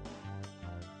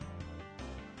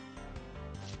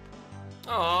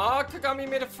 Aw, Kagami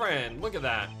made a friend. Look at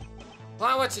that. Well,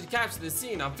 I want you to capture the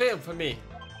scene on film for me.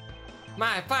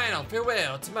 My final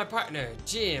farewell to my partner,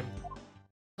 Jim.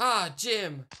 Ah,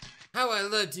 Jim. How I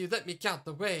loved you. Let me count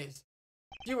the ways.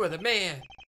 You were the man.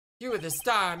 You were the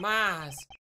star in my eyes.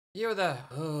 You were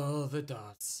the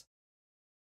dots.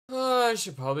 Oh, I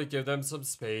should probably give them some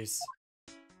space.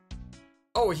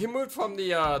 Oh, he moved from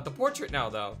the portrait now,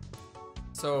 though.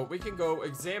 So we can go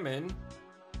examine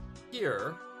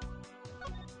here.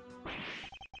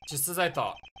 Just as I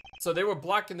thought. So they were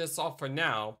blocking this off for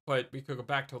now, but we could go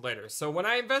back to it later. So when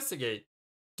I investigate,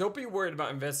 don't be worried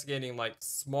about investigating like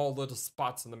small little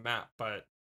spots on the map, but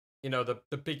you know,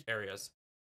 the big areas.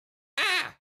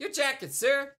 Ah! Your jacket,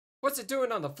 sir! What's it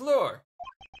doing on the floor?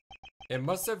 It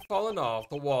must have fallen off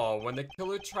the wall when the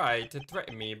killer tried to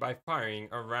threaten me by firing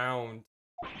a round.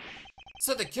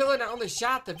 So the killer not only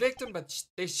shot the victim, but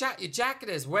they shot your jacket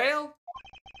as well?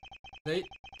 They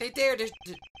dared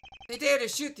to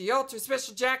shoot the ultra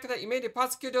special jacket that you made a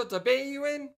prosecutor to obey you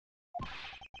in?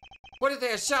 What if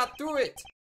they had shot through it?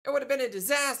 It would have been a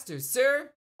disaster,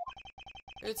 sir.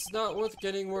 It's not worth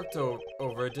getting worked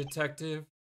over, detective.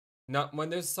 Not when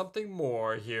there's something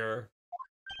more here.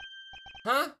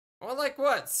 Huh? Well, like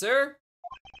what, sir?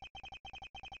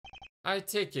 I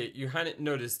take it you hadn't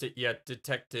noticed it yet,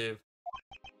 detective.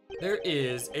 There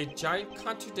is a giant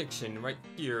contradiction right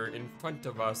here in front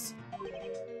of us.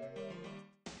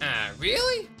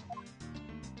 Really?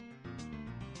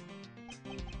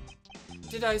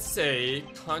 Did I say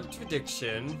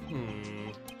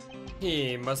contradiction?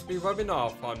 He must be rubbing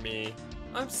off on me.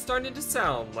 I'm starting to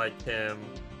sound like him.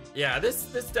 Yeah, this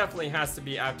definitely has to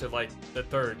be after like the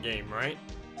third game, right?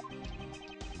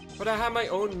 But I have my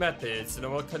own methods and I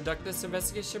will conduct this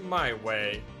investigation my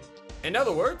way. In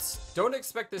other words, don't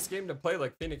expect this game to play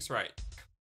like Phoenix Wright.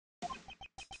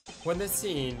 When the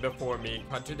scene before me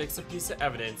contradicts a piece of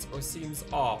evidence or seems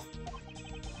off,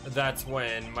 That's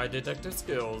when my detective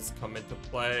skills come into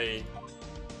play.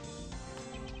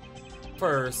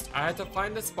 First, I had to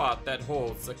find the spot that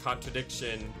holds the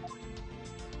contradiction.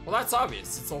 Well, that's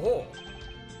obvious, it's a hole.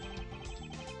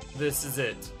 This is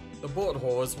it. The bullet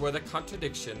hole is where the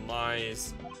contradiction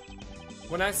lies.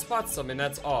 When I spot something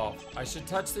that's off, I should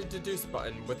touch the deduce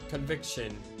button with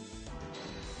conviction.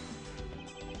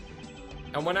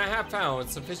 And when I have found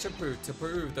sufficient proof to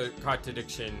prove the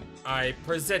contradiction, I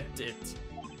present it.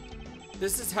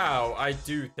 This is how I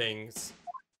do things.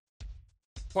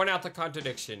 Point out the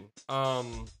contradiction.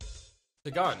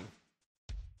 The gun.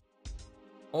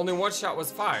 Only one shot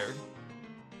was fired,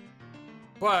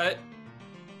 but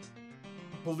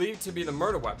believed to be the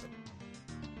murder weapon.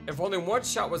 If only one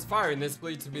shot was fired and this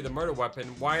believed to be the murder weapon,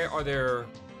 why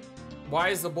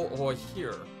is the bullet hole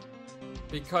here?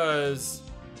 Because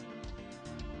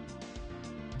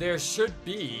there should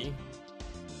be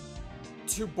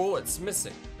 2 bullets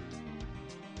missing.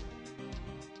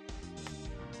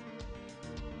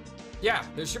 Yeah,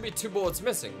 there should be 2 bullets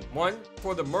missing. One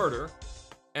for the murder,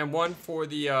 and one for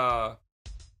the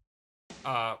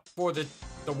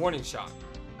warning shot.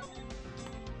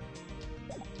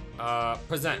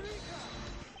 Present.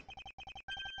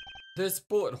 This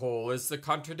bullet hole is the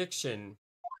contradiction.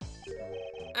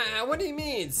 What do you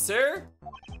mean, sir?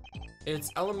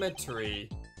 It's elementary.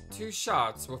 2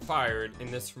 shots were fired in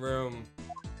this room.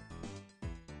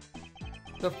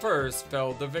 The first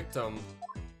felled the victim,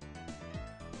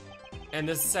 and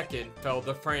the second felled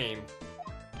the frame.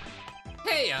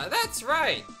 Hey, that's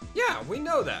right. Yeah, we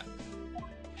know that.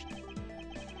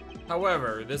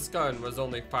 However, this gun was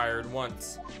only fired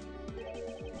once.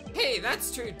 Hey,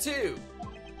 that's true too.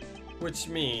 Which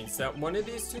means that one of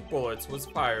these 2 bullets was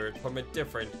fired from a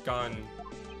different gun.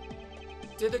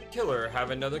 Did the killer have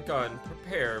another gun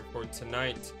prepared for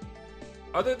tonight?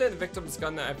 Other than the victim's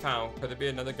gun that I found, could there be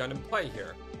another gun in play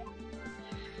here?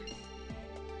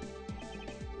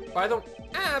 By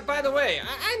the way,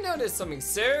 I noticed something,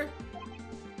 sir.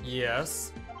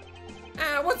 Yes?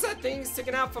 What's that thing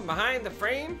sticking out from behind the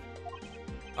frame?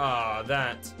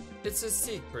 That. It's a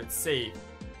secret safe.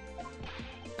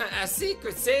 A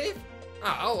secret safe?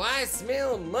 Oh, I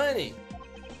smell money.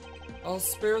 I'll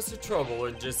spare us the trouble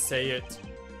and just say it.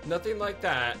 Nothing like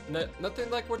that. Nothing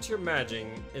like what you're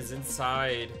imagining is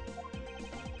inside.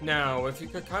 Now, if you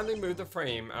could kindly move the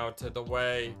frame out of the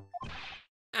way.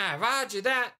 Roger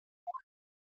that.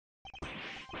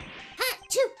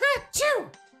 Achoo, achoo!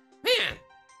 Man,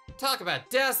 talk about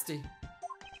dusty.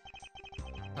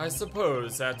 I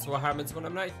suppose that's what happens when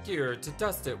I'm not here to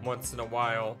dust it once in a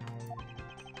while.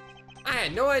 I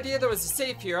had no idea there was a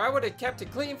safe here. I would have kept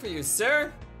it clean for you,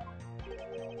 sir.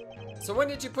 So when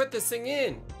did you put this thing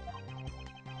in?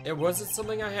 It wasn't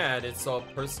something I had installed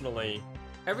personally.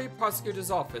 Every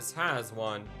prosecutor's office has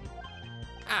one.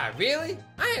 Really?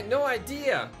 I had no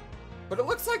idea. But it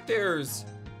looks like there's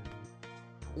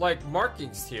like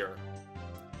markings here.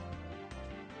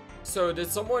 So did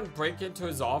someone break into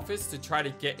his office to try to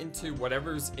get into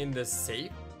whatever's in this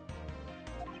safe?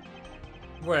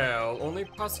 Well, only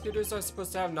prosecutors are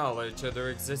supposed to have knowledge of their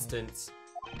existence.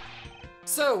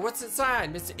 So, what's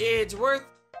inside, Mr. Edgeworth?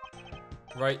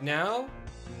 Right now,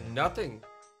 nothing.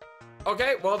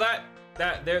 Okay, well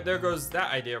there goes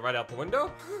that idea right out the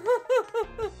window.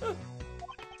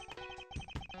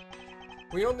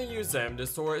 We only use them to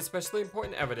store especially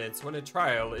important evidence when a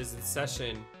trial is in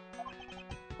session.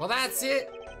 Well, that's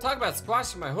it. Talk about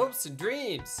squashing my hopes and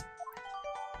dreams.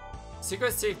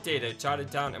 Secret safe data jotted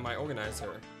down in my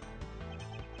organizer.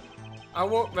 I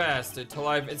won't rest until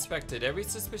I've inspected every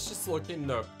suspicious looking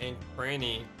nook and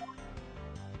cranny.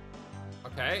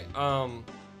 Okay,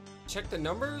 check the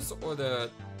numbers or the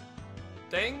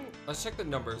thing? Let's check the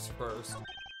numbers first.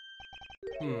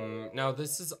 Now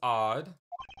this is odd.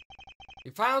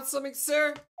 You found something,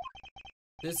 sir?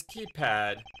 This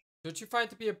keypad. Don't you find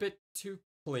it to be a bit too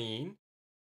clean?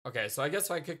 Okay, so I guess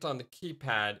if I clicked on the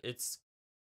keypad, it's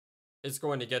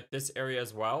going to get this area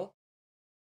as well.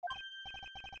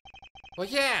 Well,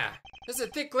 yeah, there's a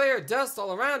thick layer of dust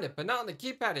all around it, but not on the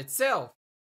keypad itself.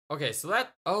 Okay, so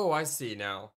that, oh, I see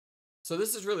now. So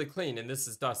this is really clean and this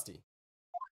is dusty.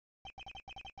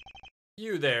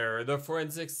 You there, the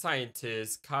forensic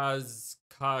scientist,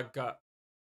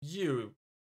 you.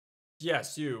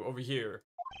 Yes, you, over here.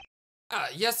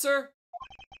 Yes, sir?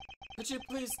 Could you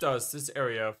please dust this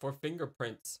area for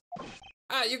fingerprints?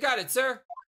 You got it, sir.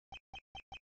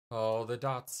 Oh, the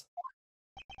dots.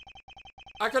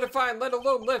 I couldn't find, let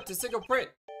alone lift, a single print.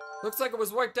 Looks like it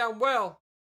was wiped down well.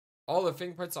 All the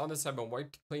fingerprints on this have been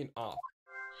wiped clean off.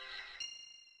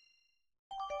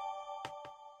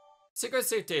 Secret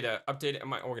safe data updated in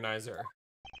my organizer.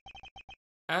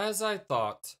 As I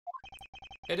thought,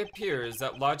 it appears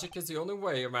that logic is the only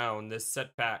way around this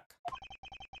setback.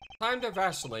 Time to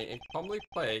rationally and calmly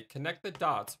connect the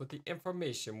dots with the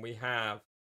information we have.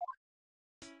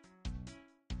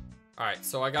 Alright,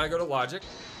 so I gotta go to logic.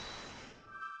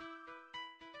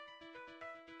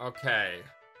 Okay.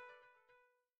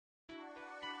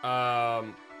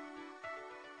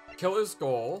 Killer's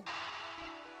goal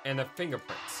and the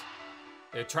fingerprints.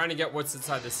 They're trying to get what's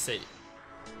inside the safe.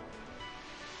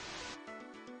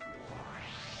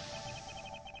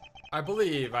 I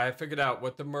believe I have figured out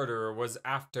what the murderer was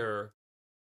after.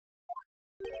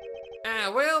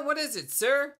 Well, what is it,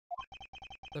 sir?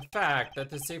 The fact that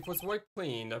the safe was wiped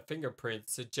clean of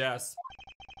fingerprints suggests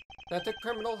that the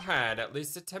criminal had at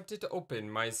least attempted to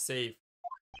open my safe,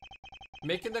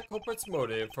 making the culprit's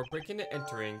motive for breaking and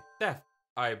entering theft,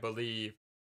 I believe.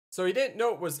 So he didn't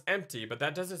know it was empty, but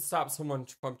that doesn't stop someone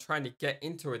from trying to get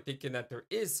into it thinking that there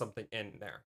is something in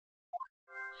there.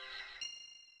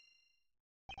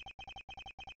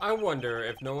 I wonder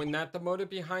if knowing that the motive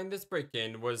behind this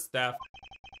break-in was theft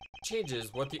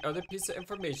changes what the other piece of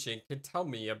information can tell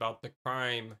me about the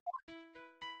crime.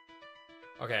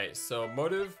 Okay, so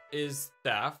motive is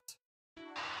theft.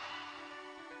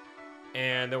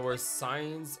 And there were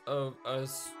signs of a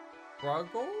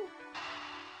struggle?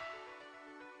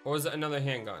 Or was it another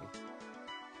handgun?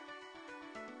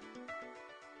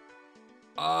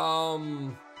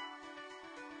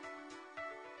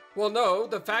 Well, no,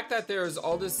 the fact that there's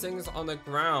all these things on the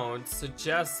ground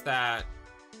suggests that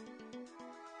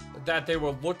they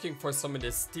were looking for someone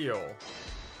to steal.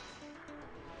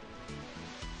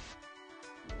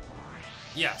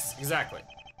 Yes, exactly.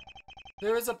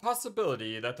 There is a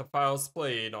possibility that the files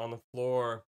splayed on the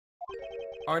floor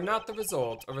are not the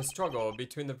result of a struggle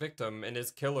between the victim and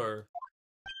his killer.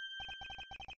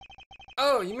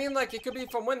 Oh, you mean like it could be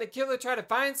from when the killer tried to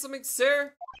find something,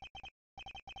 sir?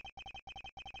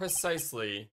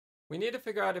 Precisely. We need to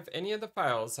figure out if any of the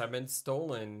files have been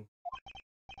stolen.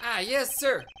 Ah, yes,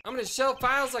 sir. I'm gonna shelve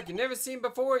files like you've never seen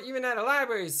before, even at a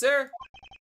library, sir.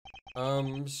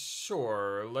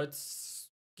 Sure. Let's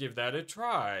give that a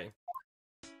try.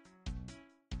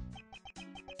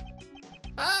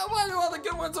 Why do all the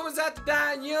good ones always have to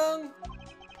die young?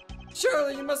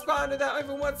 Surely you must ponder that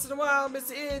every once in a while,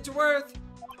 Mr. Edgeworth.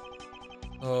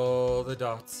 Oh, the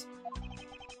dots.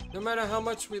 No matter how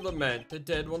much we lament, the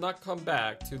dead will not come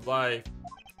back to life.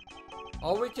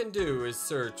 All we can do is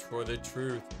search for the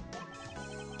truth.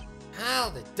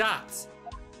 How the dots?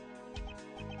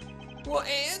 Well,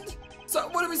 and? So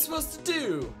what are we supposed to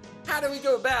do? How do we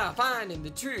go about finding the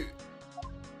truth?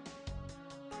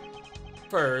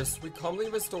 First, we calmly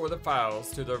restore the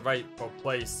files to their rightful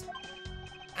place.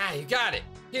 Ah, you got it.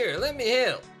 Here, let me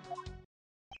help.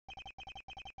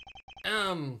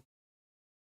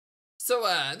 So,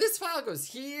 this file goes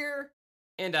here,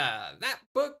 and, that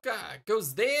book,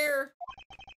 goes there.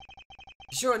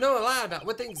 You sure know a lot about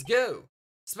where things go,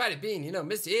 despite it being,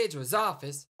 Mr. Edgeworth's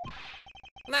office.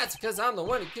 And that's because I'm the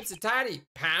one who keeps it tidy,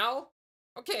 pal.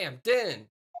 Okay, I'm done.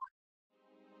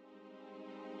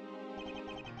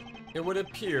 It would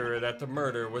appear that the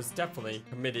murder was definitely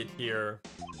committed here.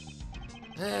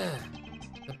 The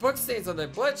bloodstains on the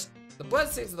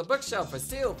bookshelf are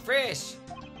still fresh.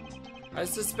 I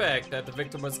suspect that the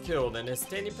victim was killed in a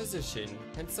standing position,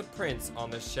 hence the prints on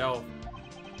the shelf.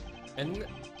 And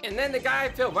then the guy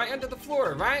fell right under the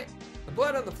floor, right? The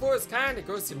blood on the floor is kinda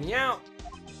grossing me out.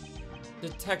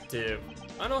 Detective,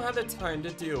 I don't have the time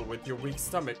to deal with your weak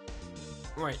stomach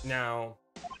right now.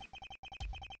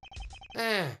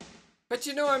 But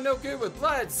you know I'm no good with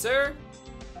blood, sir.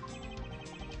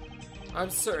 I'm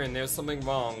certain there's something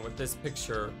wrong with this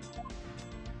picture.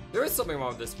 There is something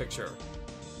wrong with this picture.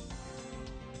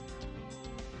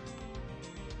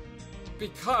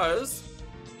 Because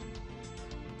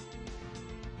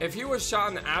if he was shot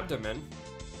in the abdomen,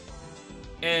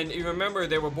 and you remember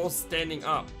they were both standing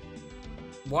up,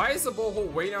 why is the bullet hole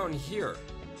way down here?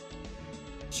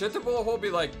 Should the bullet hole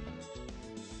be like,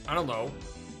 I don't know,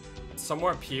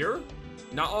 somewhere up here?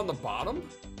 Not on the bottom?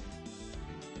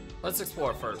 Let's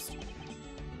explore first.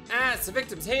 Ah, it's the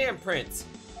victim's handprints.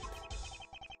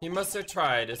 He must have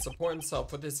tried to support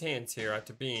himself with his hands here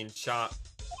after being shot.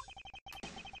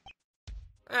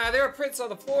 Ah, there are prints on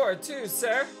the floor too,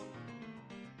 sir.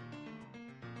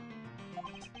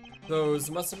 Those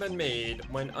must have been made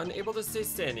when, unable to stay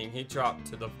standing, he dropped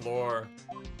to the floor.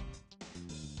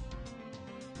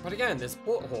 But again, this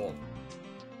bullet hole.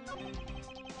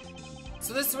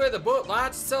 So this is where the bullet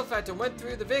lodged itself after it went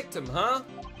through the victim, huh?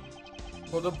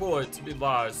 For the bullet to be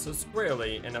lodged so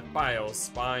squarely in a file's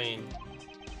spine.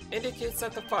 indicates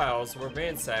that the files were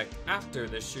ransacked after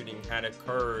the shooting had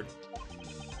occurred.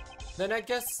 Then I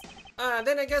guess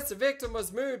the victim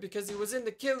was moved because he was in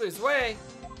the killer's way.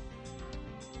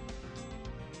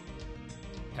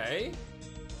 Okay.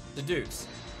 Deduce.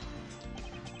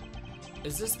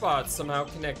 Is this spot somehow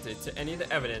connected to any of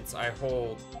the evidence I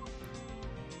hold?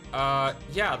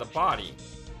 Yeah, the body.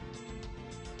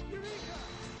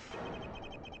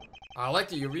 I like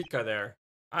the Eureka there.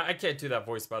 I can't do that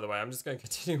voice, by the way. I'm just gonna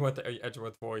continue with the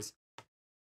Edgeworth voice.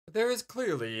 There is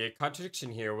clearly a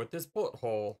contradiction here with this bullet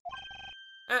hole.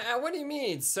 What do you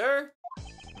mean, sir?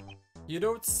 You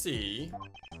don't see?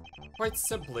 Quite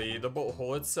simply, the bullet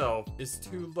hole itself is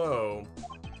too low.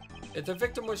 If the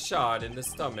victim was shot in the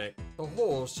stomach, the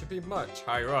hole should be much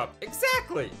higher up.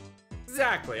 Exactly!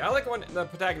 Exactly. I like when the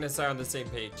protagonists are on the same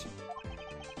page.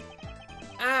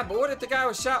 But what if the guy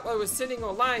was shot while he was sitting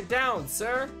or lying down,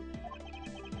 sir?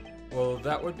 Well,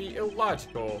 that would be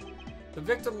illogical. The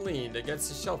victim leaned against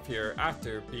the shelf here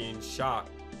after being shot,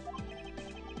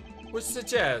 which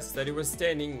suggests that he was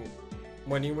standing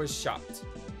when he was shot.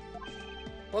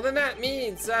 Well, then that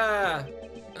means,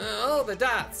 all the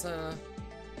dots,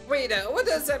 wait, what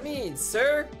does that mean,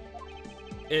 sir?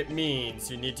 It means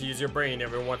you need to use your brain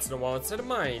every once in a while instead of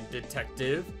mine,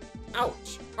 detective.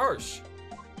 Ouch, harsh.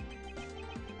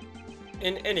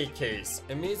 In any case,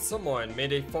 it means someone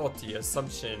made a faulty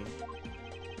assumption.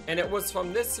 And it was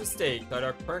from this mistake that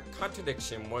our current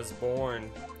contradiction was born.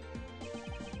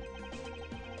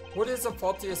 What is a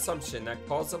faulty assumption that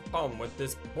caused a problem with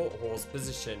this bullet hole's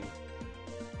position?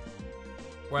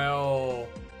 Well...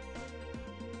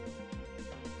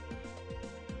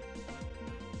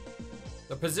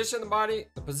 the position of the body,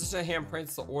 the position of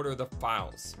handprints, the order of the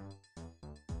files.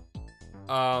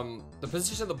 The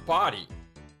position of the body.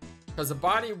 Because the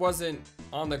body wasn't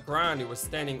on the ground, he was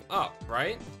standing up,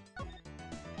 right?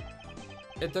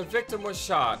 If the victim was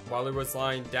shot while he was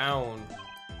lying down...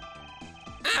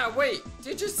 wait,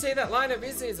 did you say that line of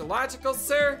reasoning is illogical,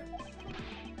 sir?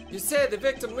 You said the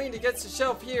victim leaned against the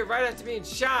shelf here right after being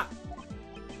shot.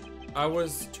 I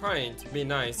was trying to be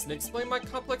nice and explain my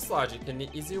complex logic in an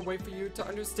easier way for you to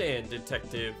understand,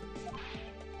 detective.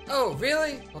 Oh,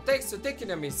 really? Well, thanks for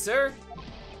thinking of me, sir.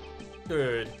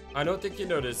 Good. I don't think you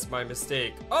noticed my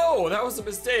mistake. Oh, that was a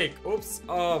mistake. Oops.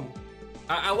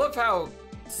 I love how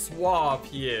suave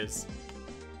he is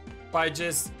by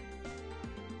just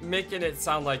making it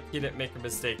sound like he didn't make a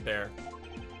mistake there.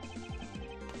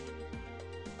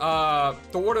 The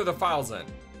order of the files in.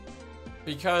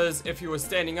 Because if he was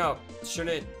standing up,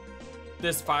 shouldn't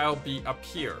this file be up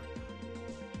here?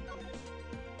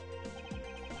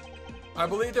 I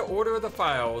believe the order of the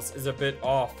files is a bit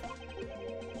off.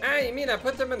 You mean I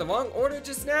put them in the wrong order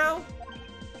just now?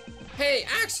 Hey,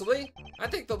 actually, I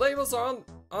think the labels on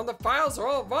the files are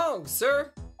all wrong,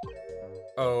 sir.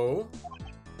 Oh?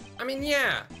 I mean,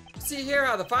 yeah. See here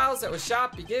how the files that were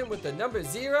shot begin with the number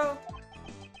 0?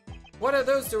 What are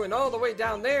those doing all the way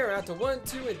down there after 1,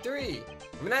 2, and 3?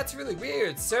 I mean, that's really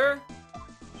weird, sir.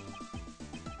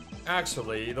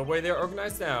 Actually, the way they're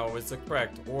organized now is the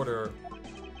correct order.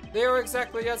 They are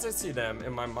exactly as I see them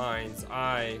in my mind's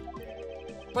eye.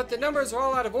 But the numbers are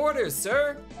all out of order,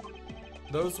 sir.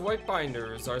 Those white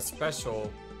binders are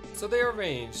special, so they are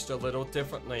arranged a little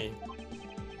differently.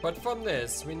 But from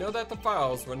this, we know that the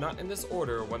files were not in this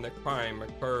order when the crime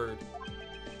occurred.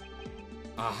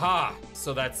 Aha!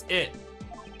 So that's it.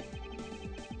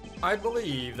 I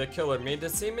believe the killer made the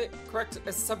same correct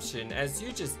assumption as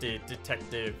you just did,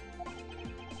 detective.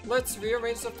 Let's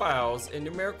rearrange the files in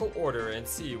numerical order and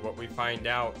see what we find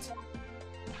out.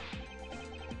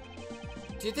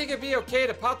 Do you think it'd be okay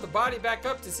to pop the body back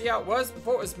up to see how it was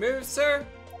before it was moved, sir?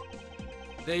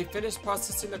 They finished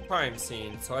processing the crime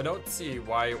scene, so I don't see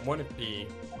why it wouldn't be.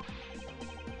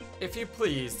 If you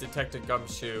please, Detective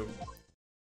Gumshoe.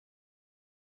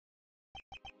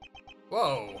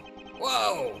 Whoa!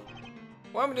 Whoa!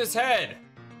 What happened to his head?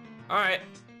 Alright.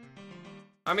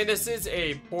 I mean, this is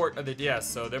a port of the DS,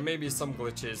 so there may be some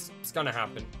glitches. It's gonna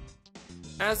happen.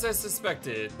 As I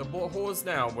suspected, the bullet hole is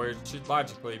now where it should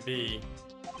logically be.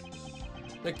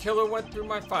 The killer went through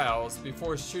my files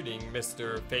before shooting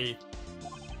Mr. Faith.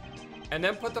 And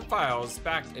then put the files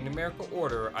back in numerical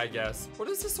order, I guess. What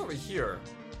is this over here?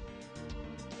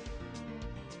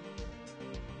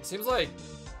 Seems like...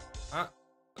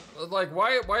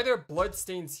 why are there blood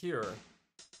stains here?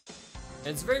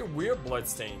 And it's very weird blood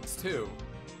stains, too.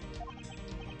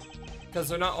 Because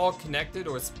they're not all connected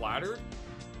or splattered?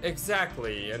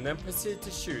 Exactly, and then proceed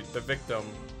to shoot the victim.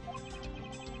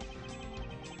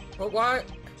 But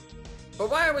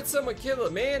why would someone kill a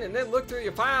man and then look through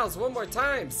your files one more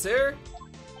time, sir?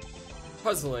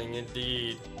 Puzzling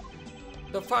indeed.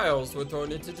 The files were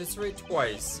thrown into disarray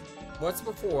twice, once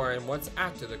before and once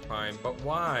after the crime, but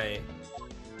why?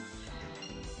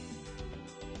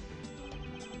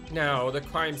 Now, the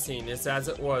crime scene is as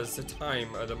it was the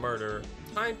time of the murder.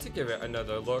 Time to give it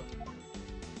another look.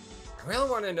 I really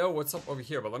want to know what's up over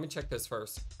here, but let me check this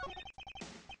first.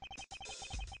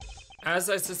 As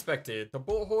I suspected, the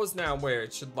bullet hole is now where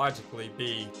it should logically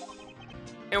be.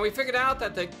 And we figured out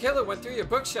that the killer went through your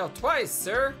bookshelf twice,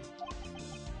 sir.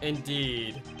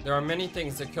 Indeed, there are many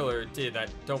things the killer did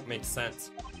that don't make sense.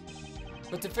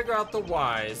 But to figure out the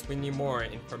whys, we need more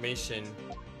information.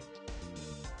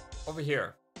 Over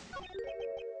here.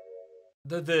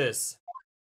 This.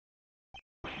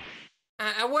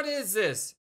 What is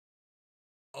this?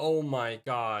 Oh my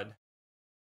god.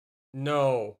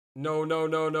 No. No, no,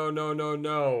 no, no, no, no,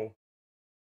 no.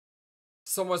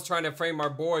 Someone's trying to frame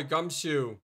our boy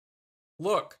Gumshoe.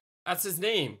 Look, that's his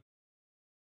name.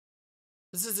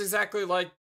 This is exactly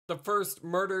like the first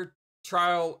murder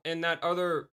trial in that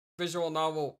other visual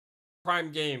novel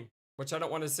crime game, which I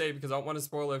don't want to say because I don't want to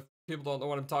spoil if people don't know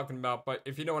what I'm talking about. But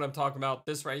if you know what I'm talking about,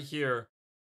 this right here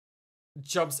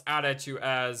jumps out at you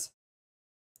as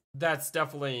that's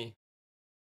definitely,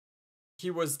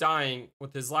 he was dying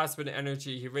with his last bit of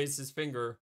energy. He raised his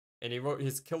finger and he wrote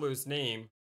his killer's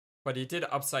name, but he did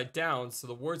it upside down, so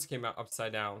the words came out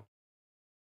upside down.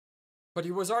 But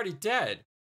he was already dead.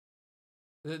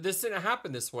 This didn't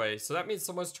happen this way, so that means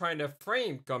someone's trying to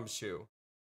frame Gumshoe.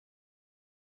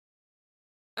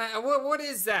 What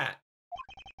is that?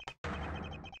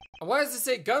 Why does it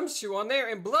say Gumshoe on there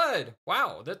in blood?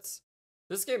 Wow, this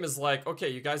game is like, okay,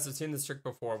 you guys have seen this trick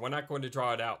before. We're not going to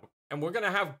draw it out. And we're going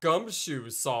to have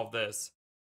Gumshoe solve this.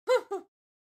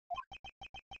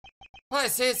 I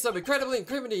say it's some incredibly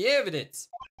incriminating evidence.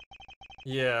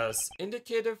 Yes,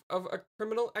 indicative of a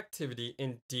criminal activity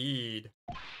indeed.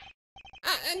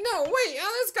 No, wait,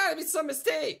 there's gotta be some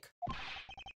mistake.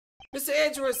 Mr.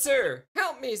 Edgeworth, sir,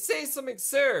 help me, say something,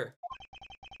 sir.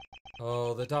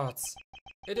 Oh, the dots.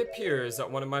 It appears that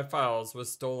one of my files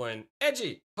was stolen.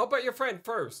 Edgy, help out your friend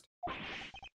first.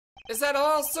 Is that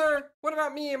all, sir? What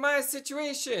about me and my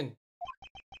situation?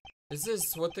 Is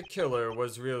this what the killer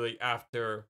was really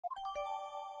after?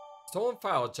 Stolen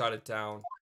file jotted down.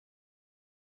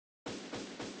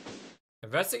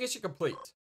 Investigation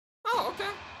complete. Oh, okay.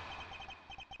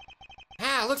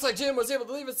 Looks like Jim was able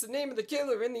to leave us the name of the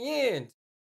killer in the end.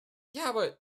 Yeah,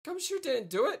 but Gumshoe didn't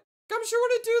do it. Gumshoe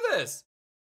wouldn't do this.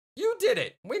 You did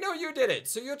it. We know you did it.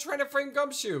 So you're trying to frame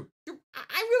Gumshoe. I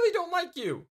really don't like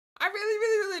you. I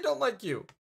really don't like you.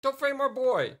 Don't frame our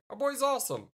boy. Our boy's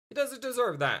awesome. He doesn't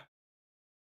deserve that.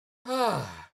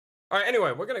 Alright,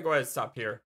 anyway, we're gonna go ahead and stop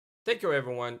here. Thank you,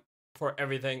 everyone, for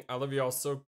everything. I love you all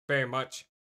so very much.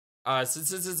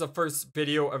 Since this is the first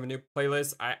video of a new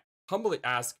playlist, I humbly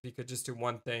ask if you could just do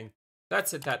one thing.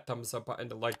 That's hit that thumbs up button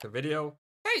to like the video.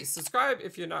 Hey, subscribe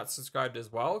if you're not subscribed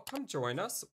as well. Come join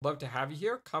us. Love to have you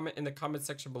here. Comment in the comment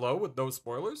section below with no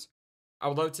spoilers. I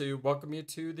would love to welcome you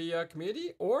to the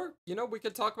community, or, you know, we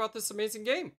could talk about this amazing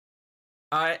game.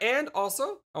 And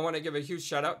also, I want to give a huge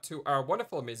shout out to our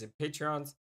wonderful, amazing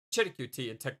Patreons, Chitty QT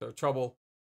and Techno Trouble.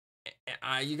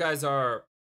 You guys mean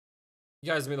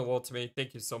the world to me.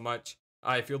 Thank you so much.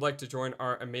 If you'd like to join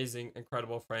our amazing,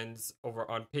 incredible friends over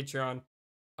on Patreon,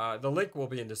 the link will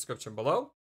be in the description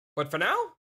below. But for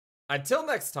now, until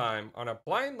next time on a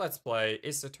blind Let's Play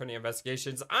Ace Attorney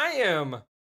Investigations, I am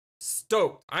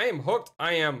stoked. I am hooked.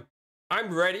 I'm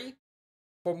ready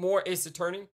for more Ace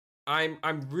Attorney. I'm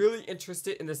really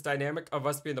interested in this dynamic of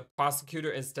us being the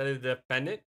prosecutor instead of the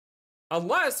defendant.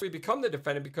 Unless we become the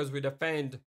defendant because we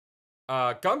defend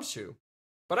Gumshoe.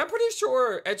 But I'm pretty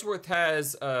sure Edgeworth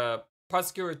has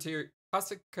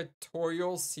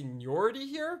prosecutorial seniority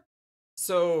here.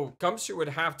 So Gumshoe would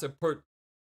have to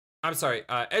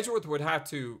Edgeworth would have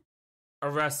to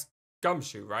arrest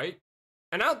Gumshoe, right?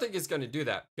 And I don't think he's going to do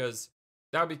that, because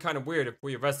that would be kind of weird if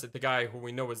we arrested the guy who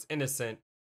we know is innocent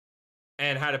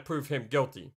and had to prove him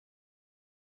guilty.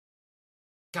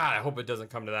 God, I hope it doesn't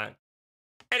come to that.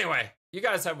 Anyway, you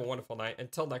guys have a wonderful night.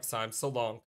 Until next time, so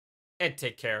long, and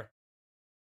take care.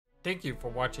 Thank you for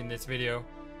watching this video.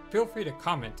 Feel free to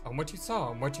comment on what you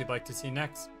saw and what you'd like to see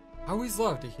next. I always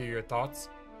love to hear your thoughts.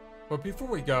 But before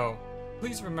we go,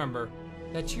 please remember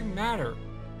that you matter,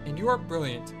 and you are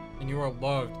brilliant, and you are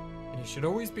loved, and you should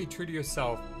always be true to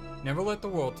yourself. Never let the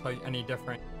world tell you any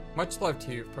different. Much love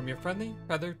to you from your friendly,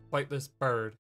 feathered, flightless bird.